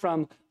gone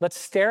from, let's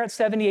stare at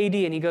 70 AD,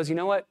 and he goes, you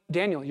know what,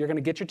 Daniel, you're going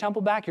to get your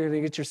temple back, you're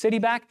going to get your city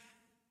back,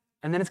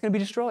 and then it's going to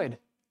be destroyed.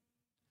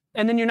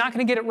 And then you're not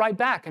going to get it right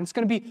back, and it's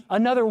going to be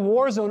another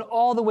war zone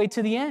all the way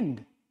to the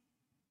end.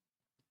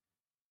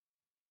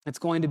 It's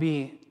going to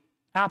be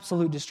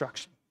absolute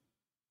destruction.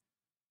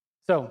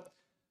 So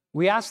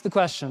we ask the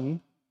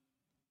question,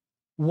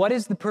 what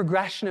is the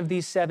progression of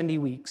these 70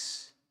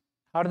 weeks?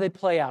 How do they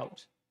play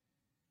out?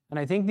 And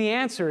I think the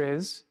answer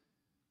is,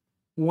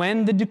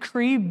 when the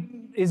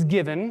decree is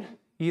given,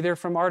 either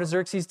from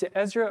Artaxerxes to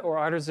Ezra or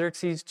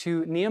Artaxerxes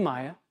to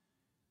Nehemiah,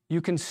 you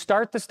can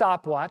start the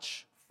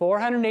stopwatch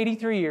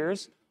 483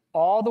 years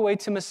all the way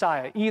to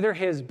Messiah, either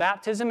his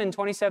baptism in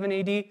 27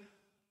 AD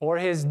or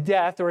his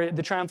death or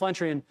the triumphal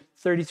entry in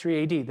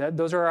 33 AD.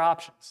 Those are our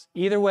options.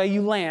 Either way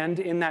you land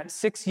in that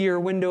 6-year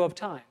window of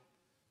time.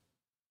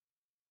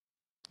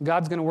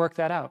 God's going to work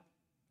that out.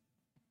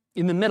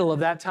 In the middle of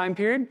that time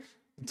period,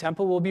 the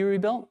temple will be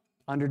rebuilt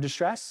under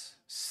distress.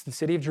 The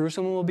city of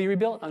Jerusalem will be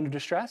rebuilt under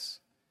distress.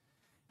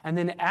 And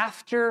then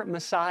after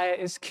Messiah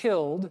is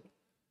killed,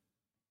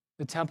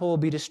 the temple will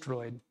be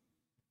destroyed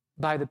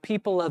by the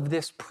people of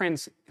this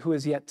prince who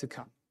is yet to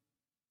come.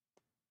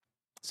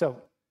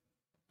 So,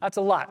 that's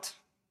a lot.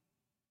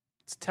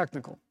 It's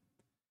technical.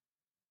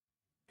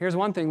 Here's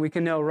one thing we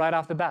can know right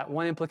off the bat,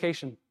 one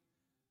implication.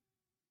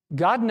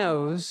 God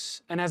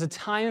knows and has a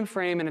time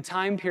frame and a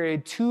time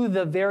period to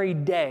the very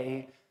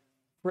day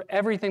for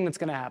everything that's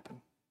going to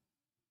happen.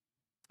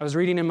 I was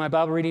reading in my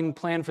Bible reading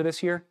plan for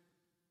this year,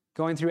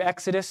 going through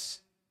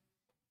Exodus.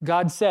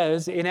 God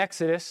says in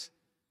Exodus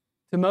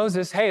to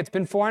Moses, hey, it's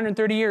been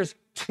 430 years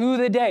to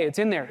the day. It's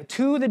in there,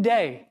 to the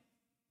day.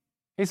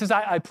 He says,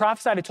 I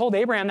prophesied, I told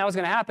Abraham that was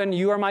going to happen.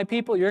 You are my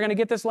people. You're going to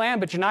get this land,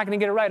 but you're not going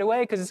to get it right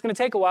away because it's going to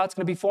take a while. It's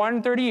going to be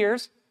 430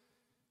 years.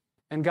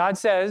 And God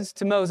says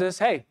to Moses,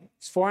 hey,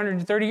 it's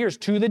 430 years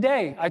to the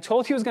day. I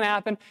told you it was going to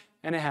happen,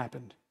 and it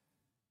happened.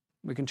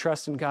 We can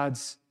trust in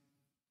God's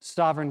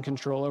sovereign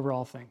control over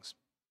all things.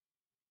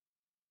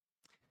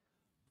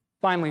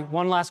 Finally,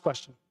 one last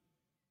question.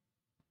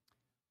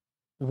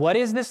 What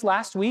is this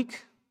last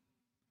week?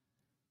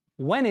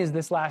 When is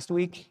this last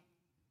week?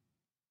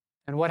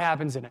 And what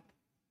happens in it?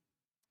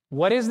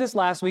 What is this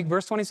last week?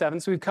 Verse 27.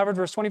 So we've covered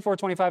verse 24,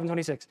 25, and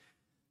 26.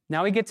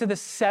 Now we get to the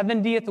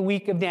 70th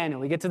week of Daniel.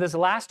 We get to this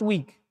last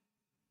week.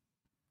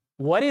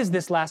 What is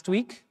this last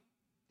week?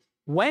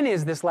 When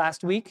is this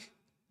last week?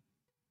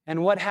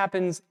 And what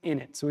happens in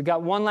it? So we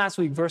got one last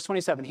week, verse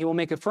 27. He will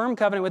make a firm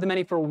covenant with the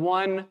many for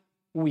 1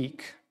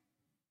 week.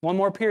 One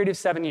more period of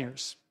 7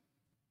 years.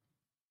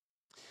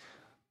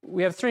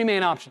 We have three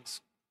main options.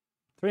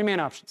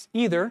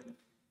 Either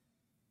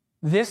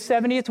this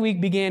 70th week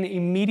began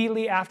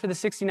immediately after the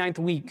 69th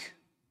week,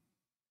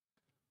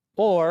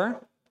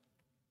 or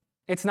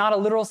it's not a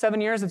literal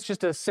 7 years, it's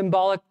just a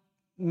symbolic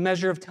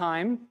measure of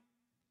time,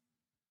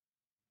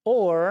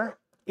 or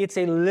it's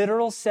a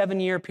literal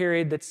 7-year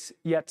period that's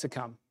yet to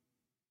come.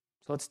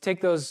 So let's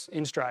take those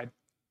in stride.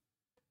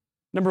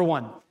 Number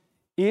one,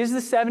 is the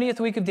 70th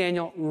week of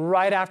Daniel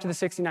right after the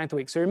 69th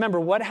week? So remember,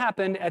 what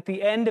happened at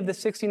the end of the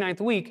 69th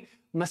week?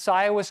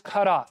 Messiah was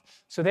cut off.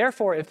 So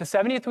therefore, if the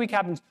 70th week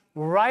happens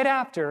right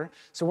after,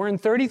 so we're in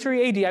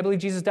 33 AD. I believe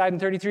Jesus died in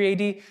 33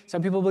 AD.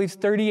 Some people believe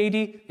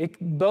 30 AD.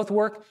 Both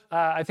work.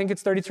 I think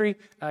it's 33.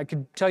 I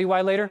could tell you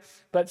why later.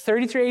 But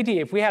 33 AD,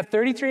 if we have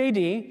 33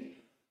 AD,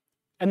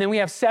 and then we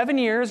have 7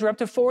 years, we're up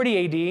to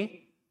 40 AD,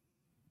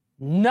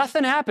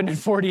 nothing happened in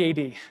 40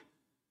 AD.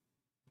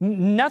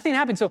 Nothing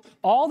happened. So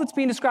all that's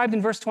being described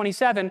in verse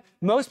 27,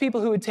 most people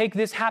who would take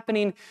this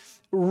happening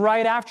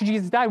right after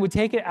Jesus died would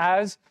take it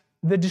as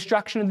the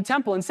destruction of the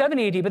temple in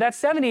 70 AD, but that's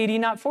 70 AD,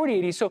 not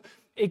 40 AD. So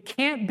it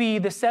can't be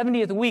the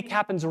 70th week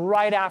happens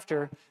right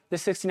after the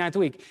 69th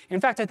week. In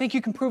fact, I think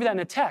you can prove that in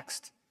the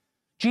text.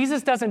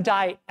 Jesus doesn't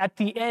die at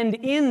the end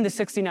in the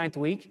 69th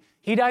week.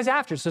 He dies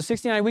after. So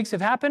 69 weeks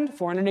have happened,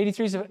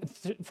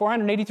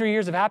 483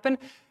 years have happened,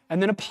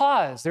 and then a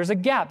pause. There's a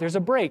gap. There's a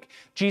break.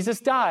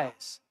 Jesus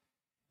dies.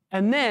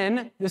 And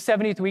then the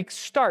 70th week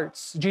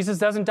starts. Jesus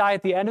doesn't die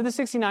at the end of the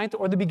 69th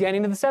or the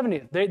beginning of the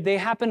 70th. They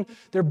happen,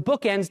 they're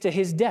bookends to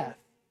his death.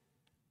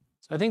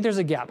 So I think there's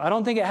a gap. I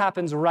don't think it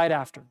happens right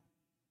after.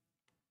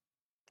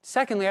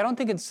 Secondly, I don't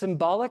think it's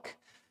symbolic.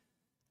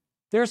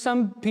 There are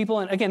some people,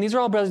 and again, these are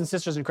all brothers and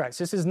sisters in Christ.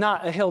 This is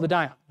not a hill to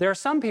die on. There are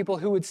some people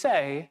who would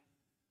say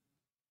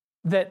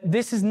that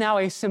this is now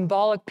a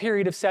symbolic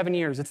period of 7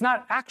 years. It's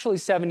not actually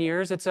 7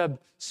 years. It's a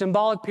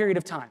symbolic period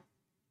of time.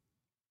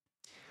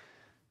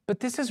 But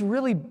this is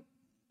really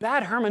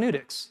bad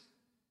hermeneutics,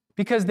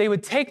 because they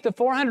would take the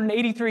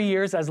 483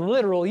 years as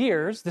literal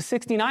years, the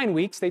 69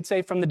 weeks, they'd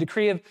say from the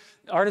decree of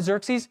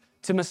Artaxerxes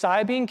to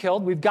Messiah being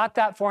killed, we've got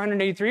that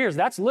 483 years,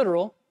 that's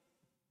literal.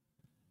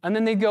 And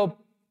then they'd go,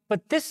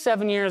 but this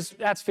 7 years,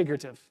 that's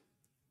figurative.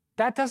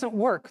 That doesn't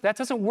work. That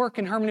doesn't work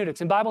in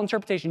hermeneutics, in Bible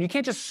interpretation. You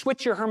can't just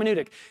switch your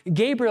hermeneutic.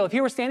 Gabriel, if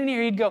he were standing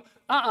here, he'd go,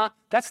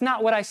 that's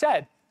not what I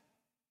said.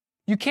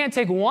 You can't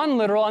take one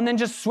literal and then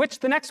just switch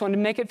the next one to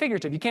make it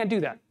figurative. You can't do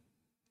that.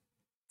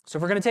 So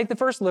if we're going to take the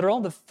first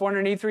literal, the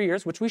 483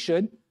 years, which we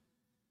should,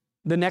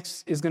 the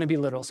next is going to be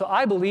literal. So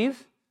I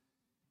believe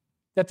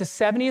that the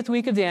 70th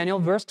week of Daniel,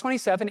 verse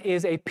 27,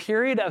 is a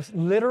period of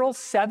literal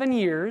 7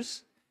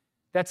 years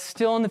that's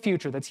still in the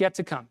future, that's yet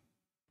to come.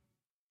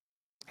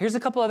 Here's a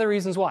couple other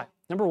reasons why.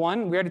 Number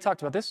one, we already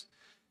talked about this.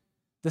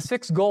 The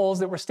 6 goals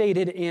that were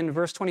stated in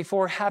verse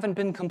 24 haven't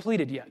been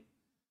completed yet.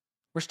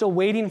 We're still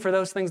waiting for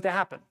those things to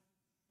happen.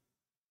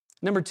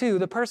 Number two,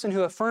 the person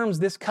who affirms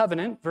this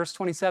covenant, verse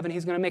 27,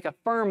 he's going to make a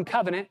firm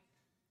covenant.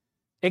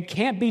 It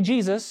can't be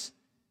Jesus,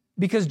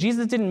 because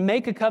Jesus didn't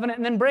make a covenant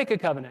and then break a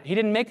covenant. He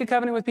didn't make a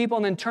covenant with people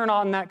and then turn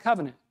on that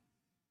covenant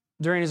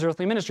during his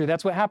earthly ministry.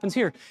 That's what happens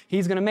here.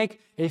 He's going to make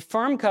a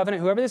firm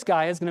covenant, whoever this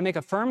guy is, going to make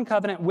a firm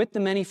covenant with the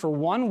many for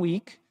 1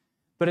 week,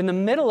 but in the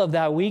middle of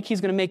that week, he's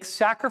going to make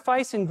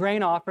sacrifice and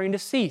grain offering to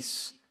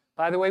cease.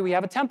 By the way, we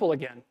have a temple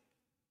again.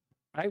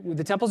 Right?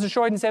 The temple's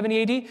destroyed in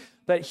 70 AD,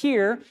 but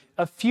here,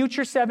 a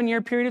future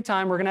 7-year period of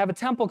time, we're going to have a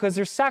temple because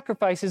there's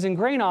sacrifices and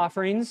grain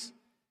offerings.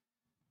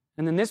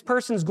 And then this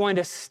person's going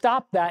to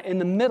stop that in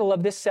the middle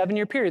of this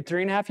 7-year period,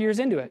 3.5 years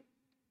into it.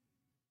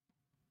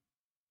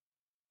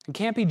 It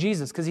can't be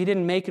Jesus because he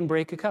didn't make and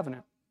break a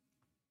covenant.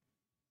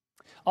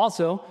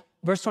 Also,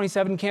 verse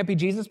 27 can't be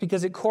Jesus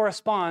because it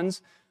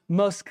corresponds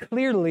most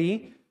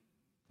clearly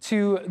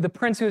to the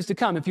prince who is to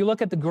come. If you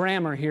look at the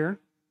grammar here,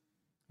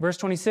 verse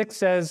 26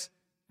 says,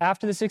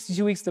 after the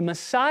 62 weeks, the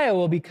Messiah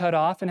will be cut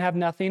off and have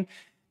nothing,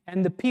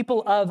 and the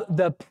people of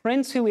the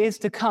prince who is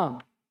to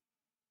come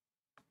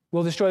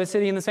will destroy the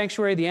city and the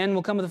sanctuary. The end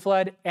will come with the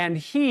flood, and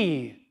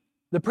he,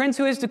 the prince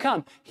who is to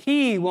come,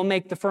 he will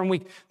make the firm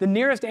weak. The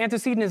nearest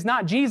antecedent is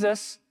not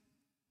Jesus.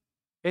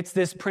 It's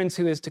this prince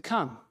who is to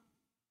come.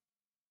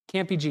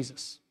 Can't be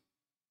Jesus.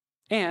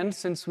 And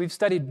since we've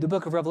studied the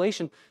book of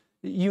Revelation,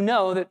 you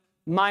know that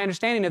my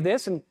understanding of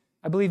this, and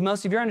I believe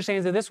most of your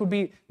understandings of this would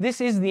be,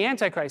 this is the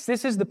Antichrist.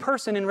 This is the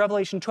person in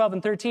Revelation 12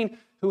 and 13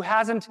 who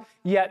hasn't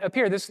yet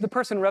appeared. This is the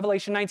person in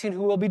Revelation 19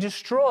 who will be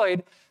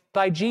destroyed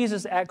by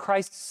Jesus at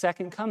Christ's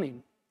second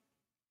coming.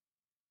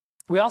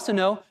 We also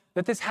know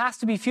that this has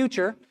to be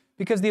future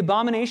because the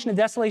abomination of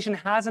desolation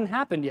hasn't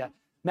happened yet.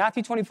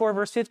 Matthew 24,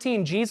 verse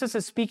 15, Jesus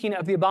is speaking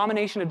of the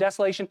abomination of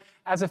desolation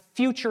as a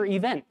future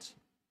event.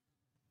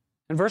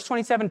 And verse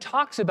 27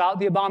 talks about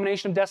the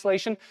abomination of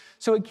desolation,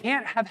 so it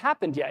can't have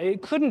happened yet.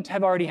 It couldn't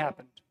have already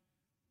happened.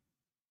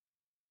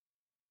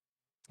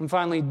 And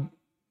finally,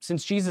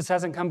 since Jesus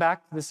hasn't come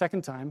back the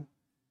second time,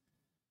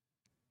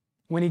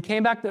 when he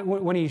came back,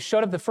 when he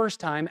showed up the first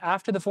time,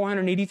 after the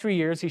 483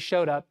 years, he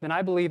showed up. Then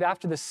I believe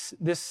after this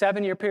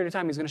 7-year period of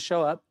time, he's going to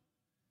show up.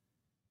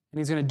 And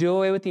he's going to do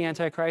away with the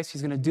Antichrist.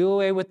 He's going to do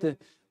away with the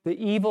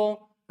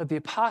evil of the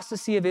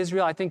apostasy of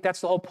Israel. I think that's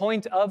the whole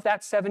point of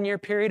that 7-year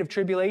period of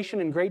tribulation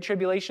and great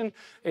tribulation.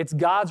 It's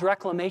God's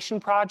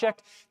reclamation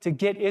project to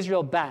get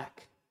Israel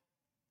back.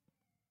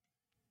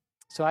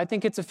 So I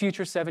think it's a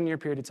future 7-year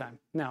period of time.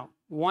 Now,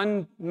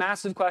 one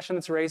massive question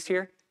that's raised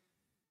here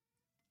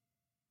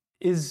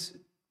is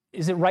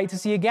it right to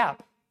see a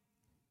gap?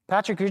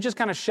 Patrick, you're just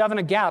kind of shoving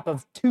a gap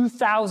of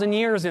 2,000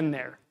 years in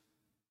there.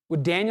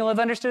 Would Daniel have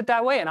understood it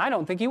that way? And I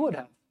don't think he would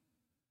have.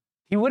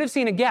 He would have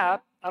seen a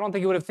gap. I don't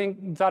think he would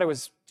have thought it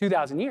was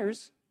 2,000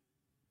 years.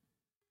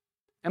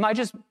 Am I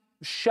just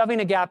shoving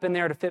a gap in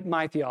there to fit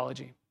my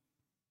theology?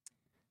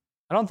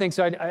 I don't think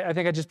so. I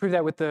think I just proved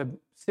that with the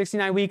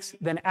 69 weeks.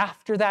 Then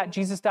after that,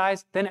 Jesus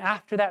dies. Then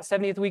after that,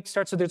 70th week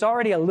starts. So there's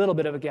already a little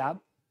bit of a gap.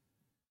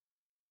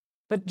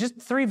 But just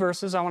 3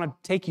 verses I want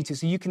to take you to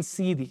so you can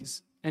see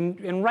these.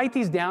 And write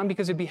these down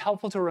because it'd be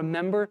helpful to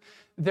remember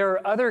there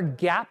are other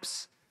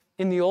gaps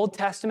in the Old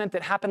Testament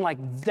that happen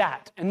like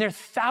that. And there are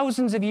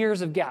thousands of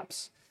years of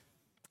gaps.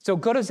 So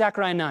go to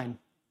Zechariah 9.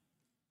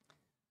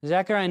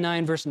 Zechariah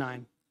 9, verse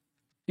 9.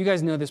 You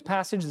guys know this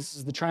passage. This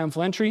is the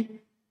triumphal entry.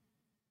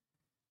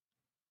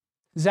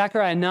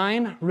 Zechariah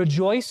 9,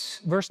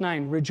 rejoice, verse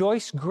 9,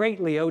 rejoice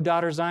greatly, O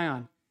daughter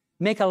Zion.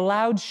 Make a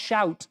loud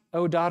shout,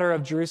 O daughter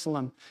of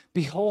Jerusalem.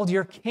 Behold,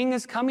 your king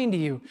is coming to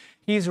you.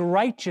 He's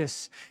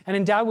righteous and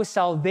endowed with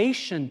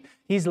salvation.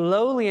 He's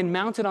lowly and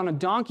mounted on a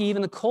donkey,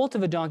 even the colt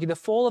of a donkey, the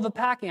foal of a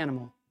pack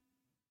animal.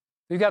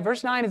 We've got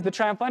verse 9 is the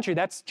triumphal entry.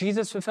 That's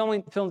Jesus'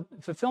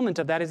 fulfillment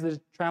of that is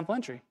the triumphal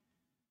entry.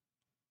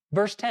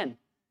 Verse 10,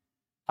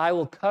 I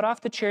will cut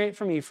off the chariot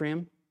from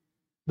Ephraim,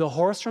 the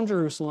horse from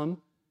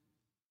Jerusalem,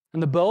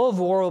 and the bow of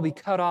war will be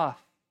cut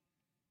off.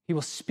 He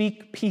will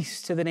speak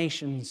peace to the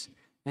nations,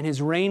 and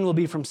his reign will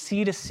be from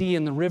sea to sea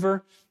and the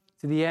river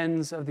to the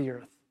ends of the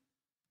earth.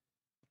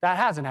 That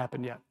hasn't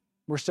happened yet.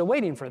 We're still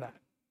waiting for that.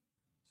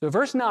 So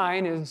verse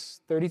 9 is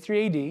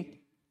 33 AD.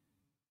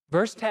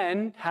 Verse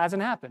 10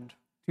 hasn't happened.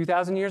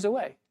 2,000 years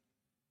away.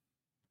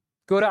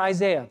 Go to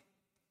Isaiah.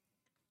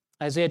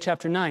 Isaiah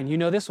chapter 9. You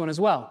know this one as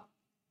well.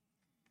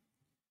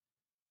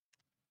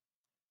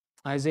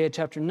 Isaiah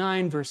chapter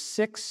 9, verse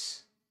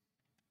 6.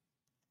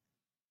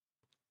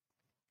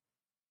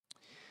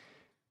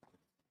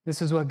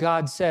 This is what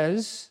God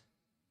says.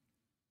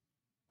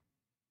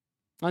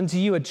 Unto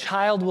you a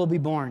child will be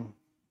born.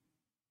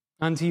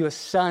 Unto you a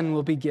son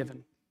will be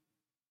given.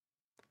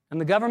 And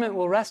the government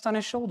will rest on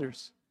his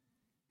shoulders.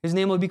 His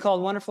name will be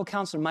called Wonderful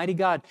Counselor, Mighty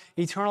God,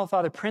 Eternal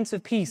Father, Prince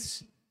of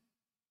Peace.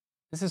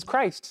 This is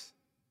Christ.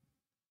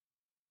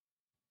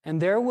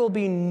 And there will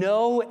be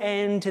no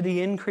end to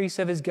the increase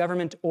of his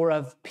government or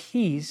of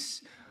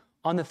peace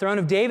on the throne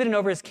of David and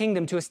over his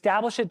kingdom, to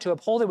establish it, to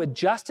uphold it with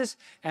justice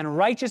and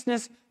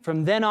righteousness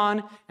from then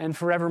on and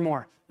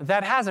forevermore.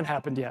 That hasn't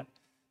happened yet.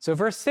 So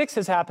verse 6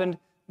 has happened.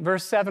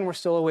 Verse 7, we're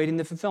still awaiting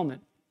the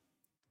fulfillment.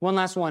 One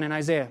last one in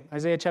Isaiah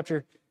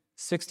chapter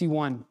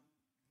 61.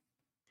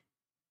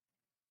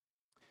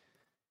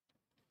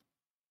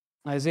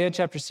 Isaiah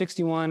chapter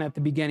 61 at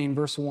the beginning,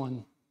 verse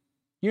 1.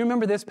 You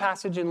remember this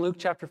passage in Luke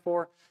chapter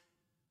 4?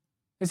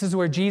 This is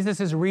where Jesus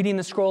is reading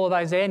the scroll of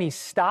Isaiah and he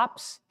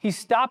stops. He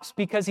stops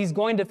because he's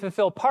going to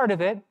fulfill part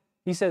of it.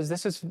 He says,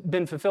 this has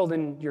been fulfilled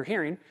in your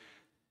hearing.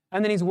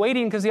 And then he's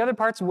waiting because the other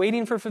part's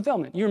waiting for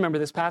fulfillment. You remember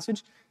this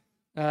passage?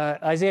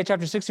 Isaiah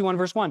chapter 61,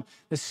 verse 1.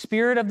 The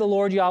Spirit of the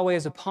Lord Yahweh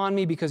is upon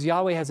me because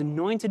Yahweh has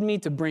anointed me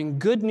to bring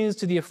good news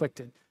to the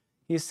afflicted.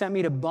 He has sent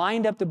me to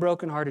bind up the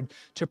brokenhearted,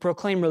 to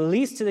proclaim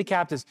release to the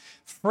captives,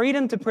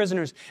 freedom to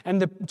prisoners,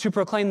 and to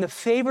proclaim the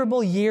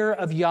favorable year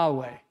of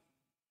Yahweh.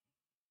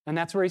 And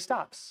that's where he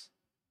stops.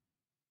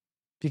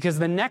 Because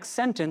the next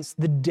sentence,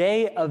 the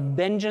day of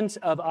vengeance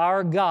of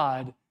our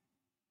God,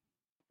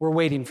 we're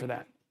waiting for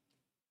that.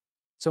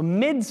 So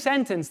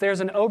mid-sentence,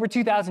 there's an over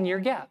 2,000 year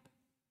gap.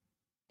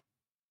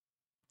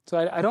 So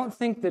I don't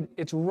think that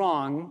it's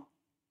wrong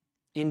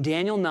in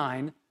Daniel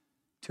 9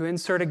 to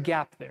insert a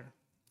gap there.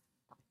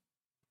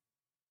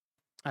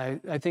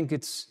 I think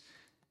it's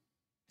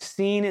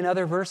seen in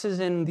other verses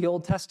in the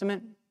Old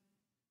Testament.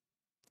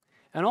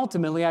 And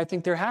ultimately, I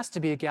think there has to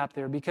be a gap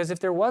there, because if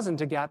there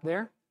wasn't a gap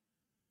there,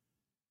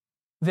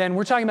 then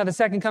we're talking about the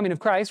second coming of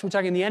Christ. We're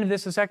talking the end of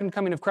this, the second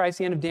coming of Christ,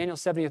 the end of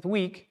Daniel's 70th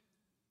week.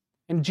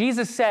 And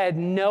Jesus said,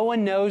 no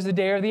one knows the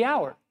day or the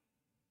hour.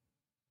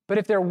 But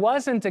if there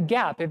wasn't a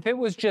gap, if it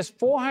was just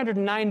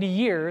 490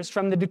 years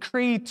from the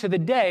decree to the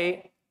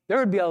day, there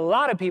would be a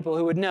lot of people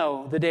who would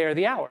know the day or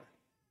the hour.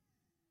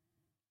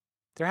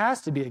 There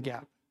has to be a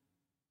gap.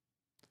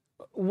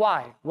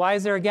 Why? Why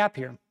is there a gap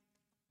here?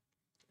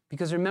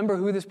 Because remember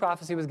who this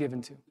prophecy was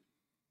given to.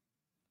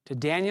 To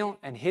Daniel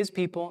and his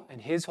people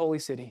and his holy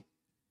city.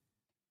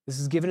 This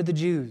is given to the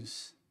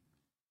Jews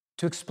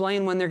to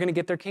explain when they're going to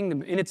get their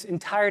kingdom in its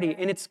entirety,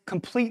 in its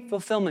complete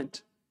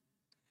fulfillment.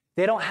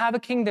 They don't have a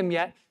kingdom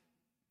yet.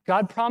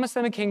 God promised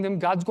them a kingdom.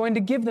 God's going to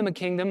give them a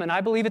kingdom, and I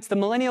believe it's the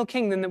millennial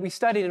kingdom that we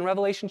studied in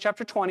Revelation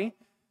chapter 20.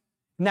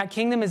 And that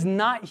kingdom is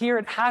not here.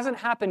 It hasn't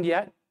happened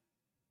yet.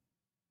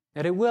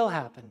 That it will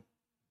happen.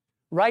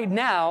 Right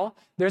now,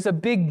 there's a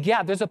big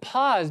gap. There's a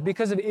pause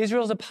because of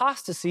Israel's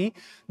apostasy.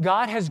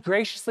 God has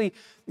graciously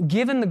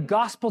given the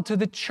gospel to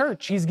the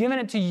church. He's given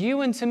it to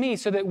you and to me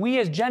so that we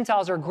as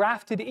Gentiles are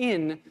grafted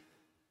in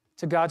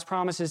to God's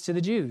promises to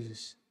the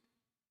Jews.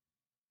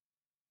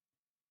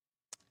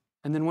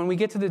 And then when we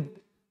get to the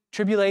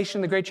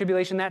tribulation, the Great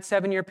Tribulation, that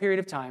 7-year period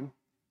of time,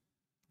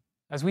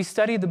 as we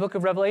study the book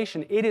of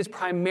Revelation, it is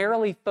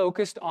primarily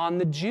focused on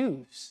the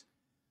Jews,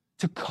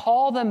 to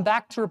call them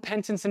back to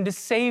repentance and to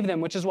save them,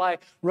 which is why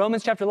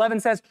Romans chapter 11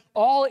 says,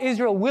 all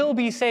Israel will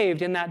be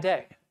saved in that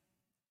day.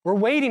 We're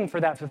waiting for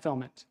that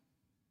fulfillment.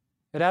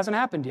 It hasn't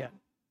happened yet.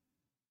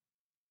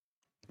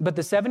 But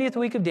the 70th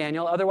week of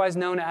Daniel, otherwise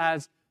known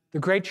as the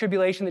Great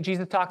Tribulation that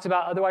Jesus talks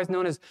about, otherwise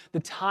known as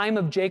the time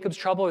of Jacob's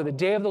trouble or the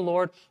day of the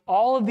Lord,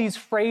 all of these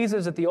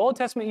phrases that the Old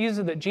Testament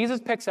uses that Jesus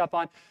picks up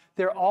on,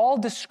 they're all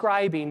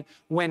describing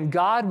when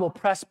God will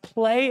press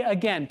play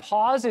again.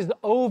 Pause is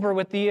over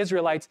with the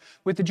Israelites,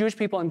 with the Jewish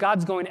people, and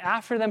God's going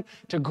after them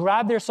to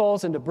grab their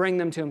souls and to bring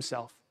them to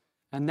himself.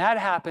 And that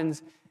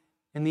happens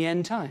in the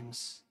end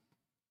times.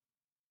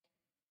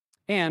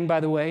 And, by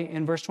the way,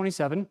 in verse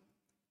 27,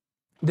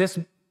 this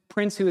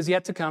prince who is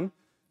yet to come,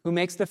 who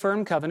makes the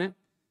firm covenant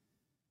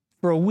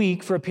for a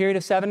week, for a period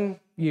of 7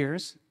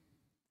 years,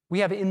 we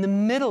have in the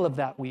middle of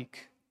that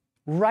week,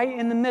 right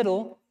in the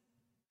middle,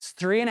 it's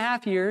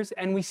 3.5 years,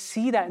 and we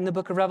see that in the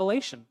book of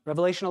Revelation.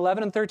 Revelation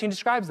 11 and 13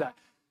 describes that.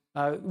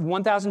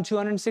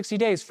 1,260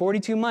 days,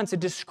 42 months. It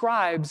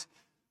describes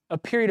a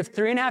period of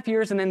 3.5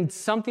 years, and then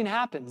something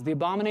happens. The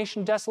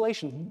abomination of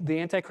desolation. The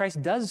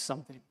Antichrist does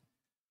something.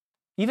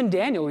 Even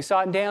Daniel, we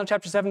saw it in Daniel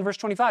chapter 7, verse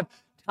 25.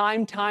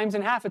 Times,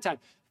 and half a time.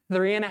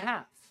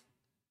 3.5.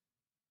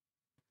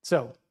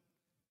 So,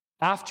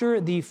 after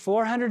the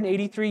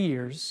 483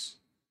 years,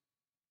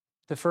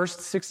 the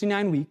first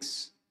 69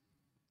 weeks,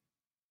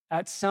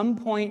 at some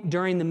point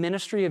during the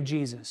ministry of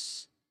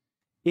Jesus,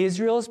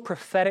 Israel's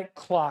prophetic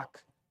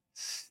clock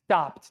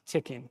stopped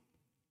ticking.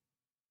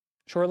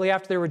 Shortly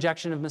after their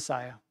rejection of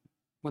Messiah,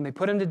 when they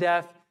put him to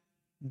death,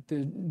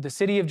 the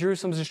city of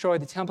Jerusalem is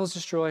destroyed, the temple is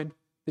destroyed,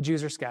 the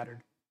Jews are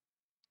scattered.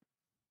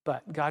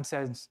 But God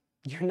says,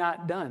 you're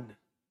not done.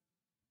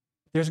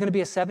 There's going to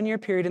be a 7-year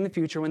period in the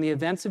future when the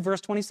events of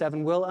verse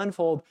 27 will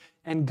unfold,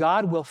 and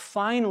God will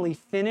finally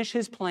finish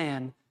his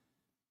plan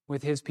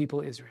with his people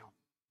Israel.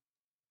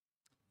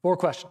 4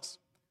 questions.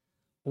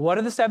 What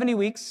are the 70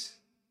 weeks?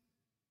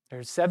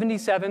 There's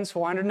 77,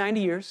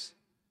 490 years.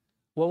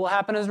 What will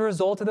happen as a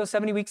result of those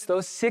 70 weeks?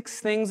 Those 6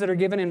 things that are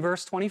given in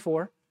verse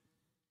 24,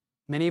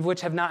 many of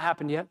which have not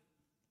happened yet.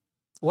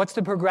 What's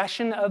the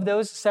progression of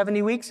those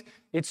 70 weeks?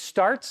 It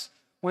starts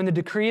when the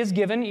decree is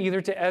given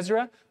either to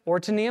Ezra or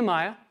to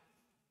Nehemiah.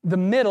 The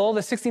middle,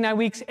 the 69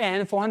 weeks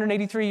end,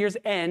 483 years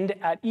end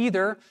at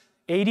either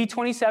AD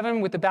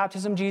 27 with the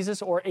baptism of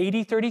Jesus or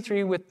AD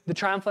 33 with the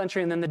triumphal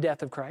entry and then the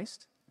death of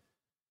Christ.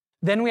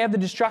 Then we have the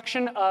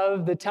destruction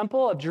of the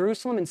temple of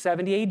Jerusalem in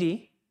 70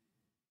 AD.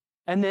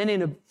 And then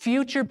in a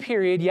future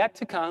period yet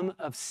to come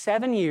of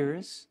 7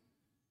 years,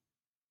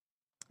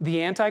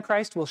 the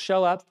Antichrist will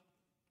show up.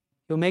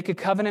 He'll make a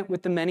covenant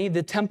with the many.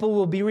 The temple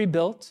will be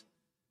rebuilt.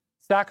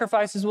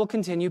 Sacrifices will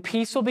continue.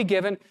 Peace will be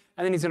given.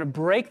 And then he's going to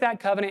break that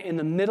covenant in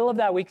the middle of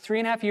that week,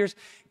 3.5 years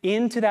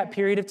into that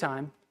period of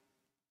time.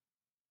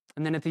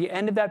 And then at the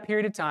end of that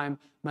period of time,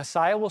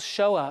 Messiah will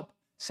show up,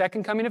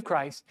 second coming of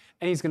Christ,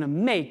 and he's going to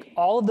make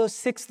all of those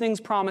 6 things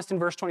promised in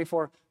verse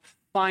 24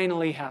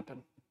 finally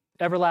happen.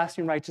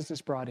 Everlasting righteousness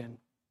brought in.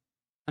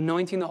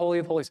 Anointing the Holy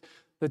of Holies.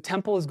 The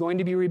temple is going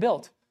to be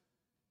rebuilt,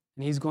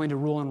 and he's going to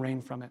rule and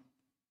reign from it.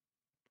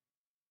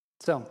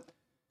 So,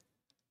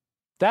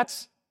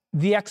 that's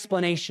the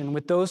explanation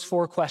with those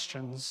 4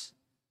 questions.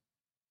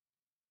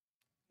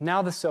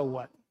 Now the so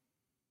what?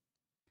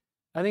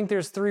 I think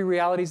there's 3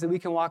 realities that we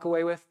can walk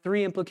away with,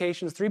 3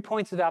 implications, 3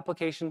 points of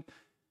application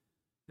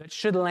that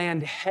should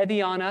land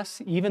heavy on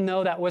us, even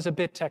though that was a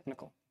bit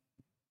technical.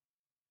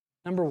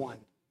 Number 1,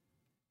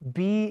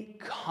 be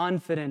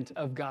confident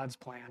of God's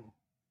plan.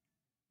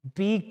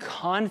 Be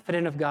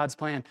confident of God's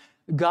plan.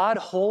 God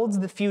holds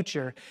the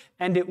future,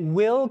 and it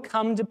will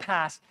come to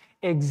pass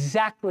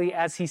exactly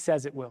as he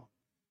says it will.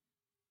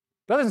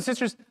 Brothers and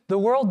sisters, the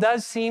world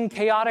does seem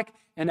chaotic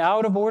and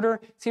out of order.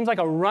 It seems like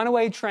a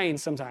runaway train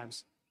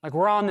sometimes. Like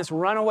we're on this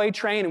runaway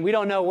train and we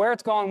don't know where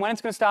it's going, when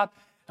it's going to stop,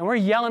 and we're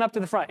yelling up to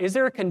the front. Is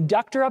there a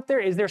conductor up there?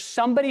 Is there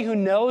somebody who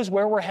knows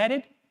where we're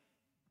headed?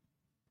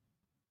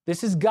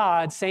 This is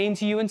God saying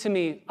to you and to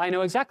me, I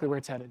know exactly where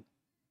it's headed.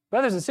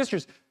 Brothers and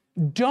sisters,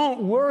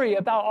 don't worry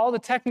about all the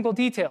technical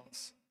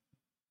details.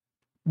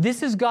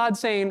 This is God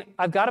saying,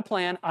 I've got a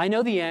plan. I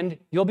know the end.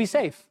 You'll be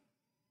safe.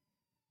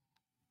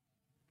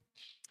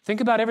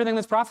 Think about everything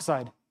that's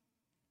prophesied.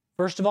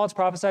 First of all, it's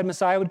prophesied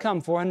Messiah would come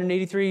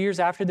 483 years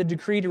after the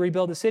decree to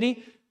rebuild the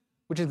city,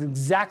 which is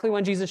exactly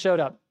when Jesus showed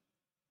up.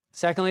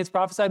 Secondly, it's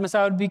prophesied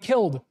Messiah would be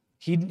killed.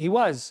 He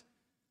was.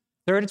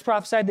 Third, it's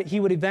prophesied that he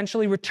would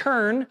eventually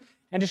return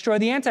and destroy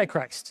the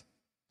Antichrist.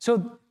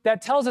 So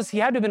that tells us he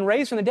had to have been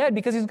raised from the dead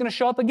because he's going to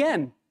show up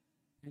again.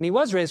 And he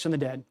was raised from the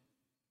dead.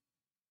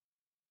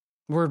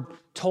 We're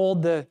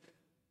told at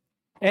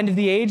the end of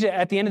the age,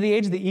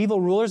 the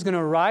evil ruler is going to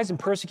arise and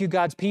persecute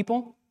God's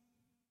people.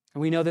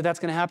 And we know that that's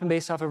going to happen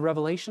based off of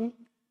Revelation.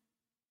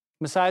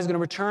 Messiah is going to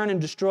return and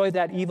destroy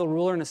that evil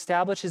ruler and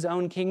establish his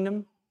own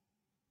kingdom.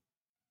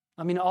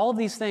 I mean, all of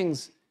these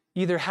things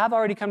either have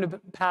already come to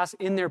pass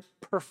in their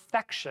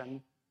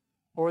perfection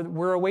or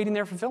we're awaiting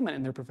their fulfillment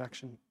in their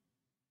perfection.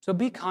 So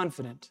be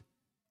confident.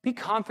 Be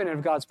confident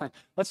of God's plan.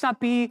 Let's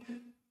not be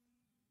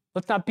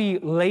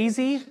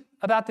lazy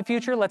about the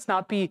future. Let's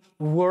not be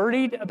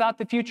worried about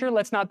the future.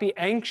 Let's not be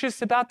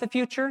anxious about the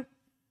future.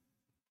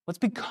 Let's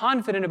be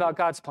confident about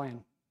God's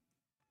plan.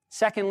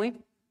 Secondly,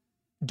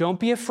 don't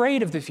be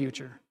afraid of the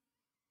future.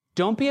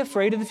 Don't be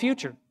afraid of the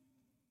future.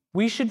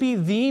 We should be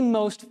the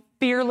most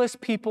fearless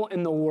people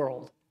in the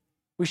world.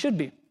 We should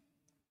be.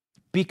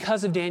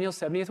 Because of Daniel's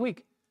 70th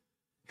week.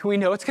 We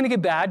know it's going to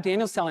get bad.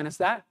 Daniel's telling us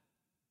that.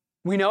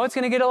 We know it's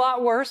going to get a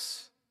lot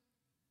worse.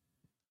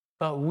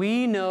 But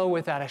we know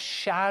without a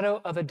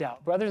shadow of a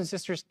doubt, brothers and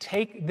sisters,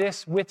 take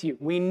this with you.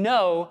 We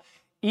know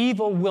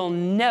evil will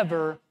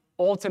never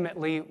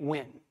ultimately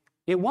win.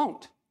 It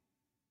won't.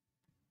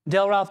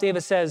 Del Ralph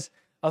Davis says,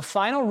 a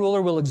final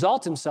ruler will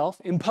exalt himself,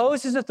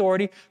 impose his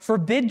authority,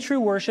 forbid true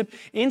worship,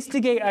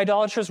 instigate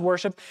idolatrous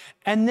worship,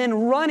 and then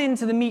run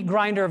into the meat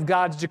grinder of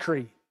God's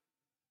decree.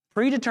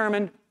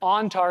 Predetermined,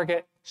 on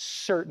target,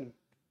 certain.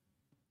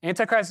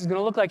 Antichrist is going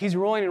to look like he's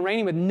ruling and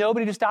reigning with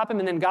nobody to stop him,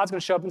 and then God's going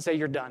to show up and say,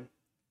 you're done.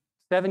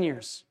 7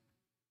 years.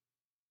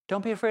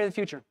 Don't be afraid of the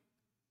future.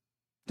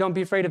 Don't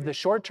be afraid of the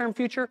short-term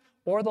future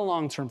or the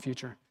long-term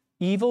future.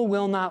 Evil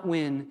will not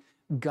win.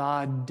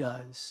 God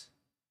does.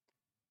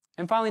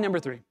 And finally, number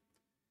 3.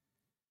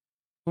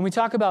 When we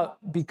talk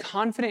about be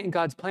confident in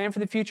God's plan for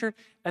the future,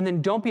 and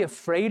then don't be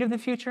afraid of the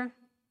future,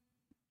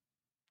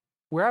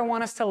 where I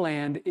want us to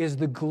land is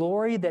the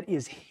glory that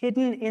is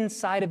hidden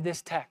inside of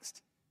this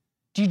text.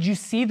 Did you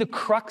see the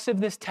crux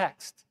of this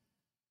text?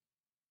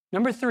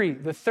 Number 3,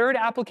 the third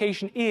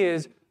application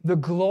is the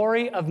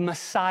glory of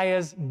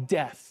Messiah's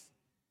death.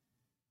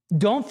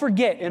 Don't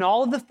forget, in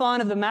all of the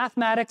fun of the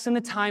mathematics and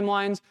the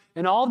timelines,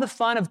 and all of the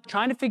fun of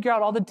trying to figure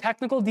out all the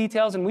technical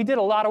details, and we did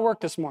a lot of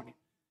work this morning.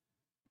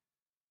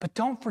 But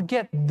don't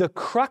forget, the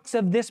crux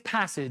of this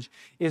passage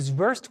is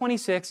verse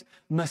 26,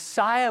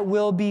 Messiah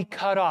will be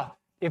cut off.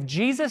 If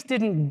Jesus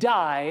didn't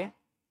die,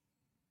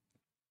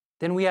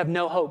 then we have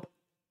no hope.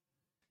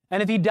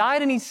 And if he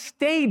died and he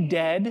stayed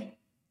dead,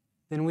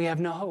 then we have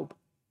no hope.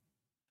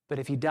 But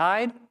if he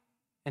died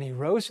and he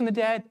rose from the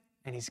dead,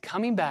 and he's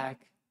coming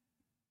back,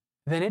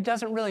 then it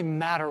doesn't really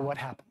matter what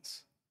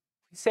happens.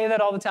 We say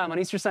that all the time on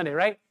Easter Sunday,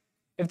 right?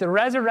 If the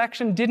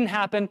resurrection didn't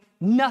happen,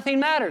 nothing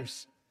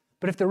matters.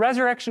 But if the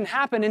resurrection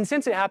happened, and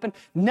since it happened,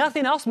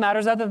 nothing else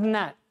matters other than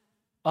that,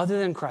 other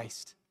than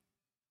Christ.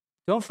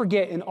 Don't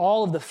forget, in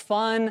all of the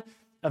fun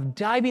of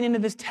diving into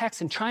this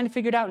text and trying to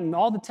figure it out and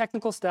all the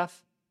technical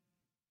stuff,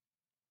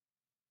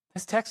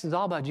 this text is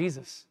all about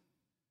Jesus.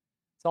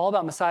 It's all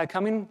about Messiah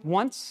coming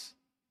once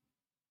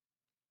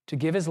to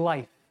give his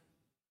life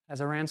as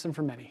a ransom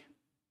for many,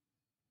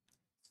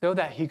 so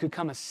that he could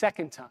come a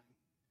second time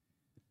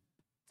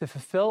to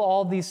fulfill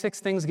all these 6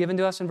 things given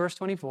to us in verse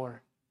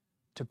 24,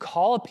 to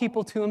call a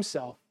people to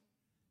himself,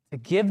 to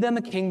give them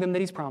a kingdom that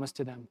he's promised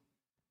to them,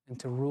 and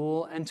to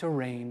rule and to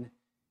reign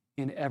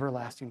in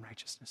everlasting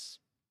righteousness.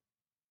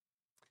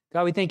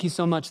 God, we thank you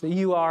so much that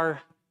you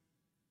are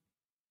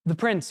the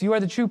prince. You are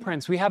the true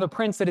prince. We have a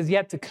prince that is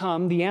yet to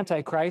come, the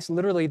Antichrist,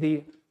 literally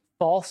the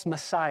false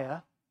Messiah.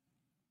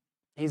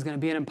 He's going to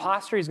be an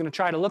imposter. He's going to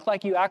try to look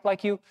like you, act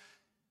like you.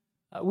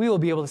 We will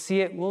be able to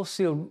see it. We'll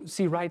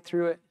see right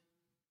through it.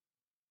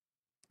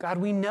 God,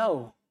 we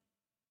know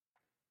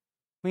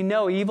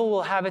evil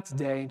will have its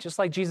day. Just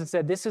like Jesus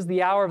said, this is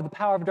the hour of the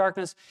power of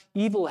darkness.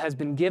 Evil has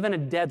been given a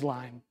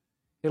deadline.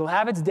 It'll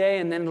have its day,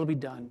 and then it'll be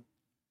done.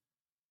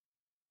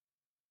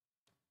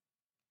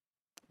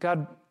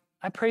 God,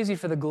 I praise you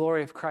for the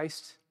glory of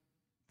Christ.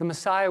 The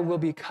Messiah will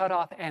be cut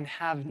off and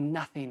have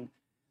nothing.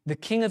 The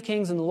King of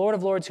Kings and the Lord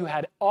of Lords, who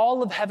had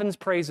all of heaven's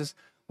praises,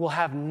 will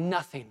have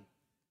nothing,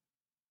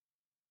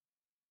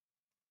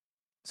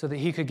 so that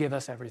he could give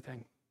us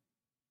everything.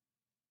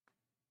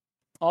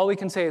 All we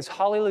can say is,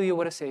 hallelujah,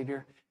 what a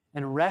Savior,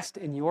 and rest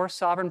in your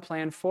sovereign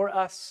plan for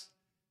us.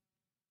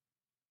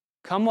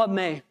 Come what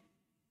may,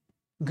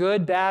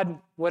 good, bad,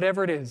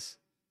 whatever it is,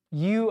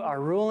 you are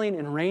ruling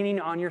and reigning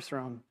on your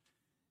throne,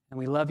 and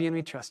we love you and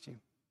we trust you.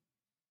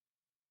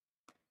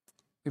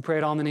 We pray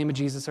it all in the name of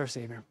Jesus, our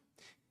Savior.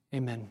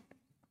 Amen.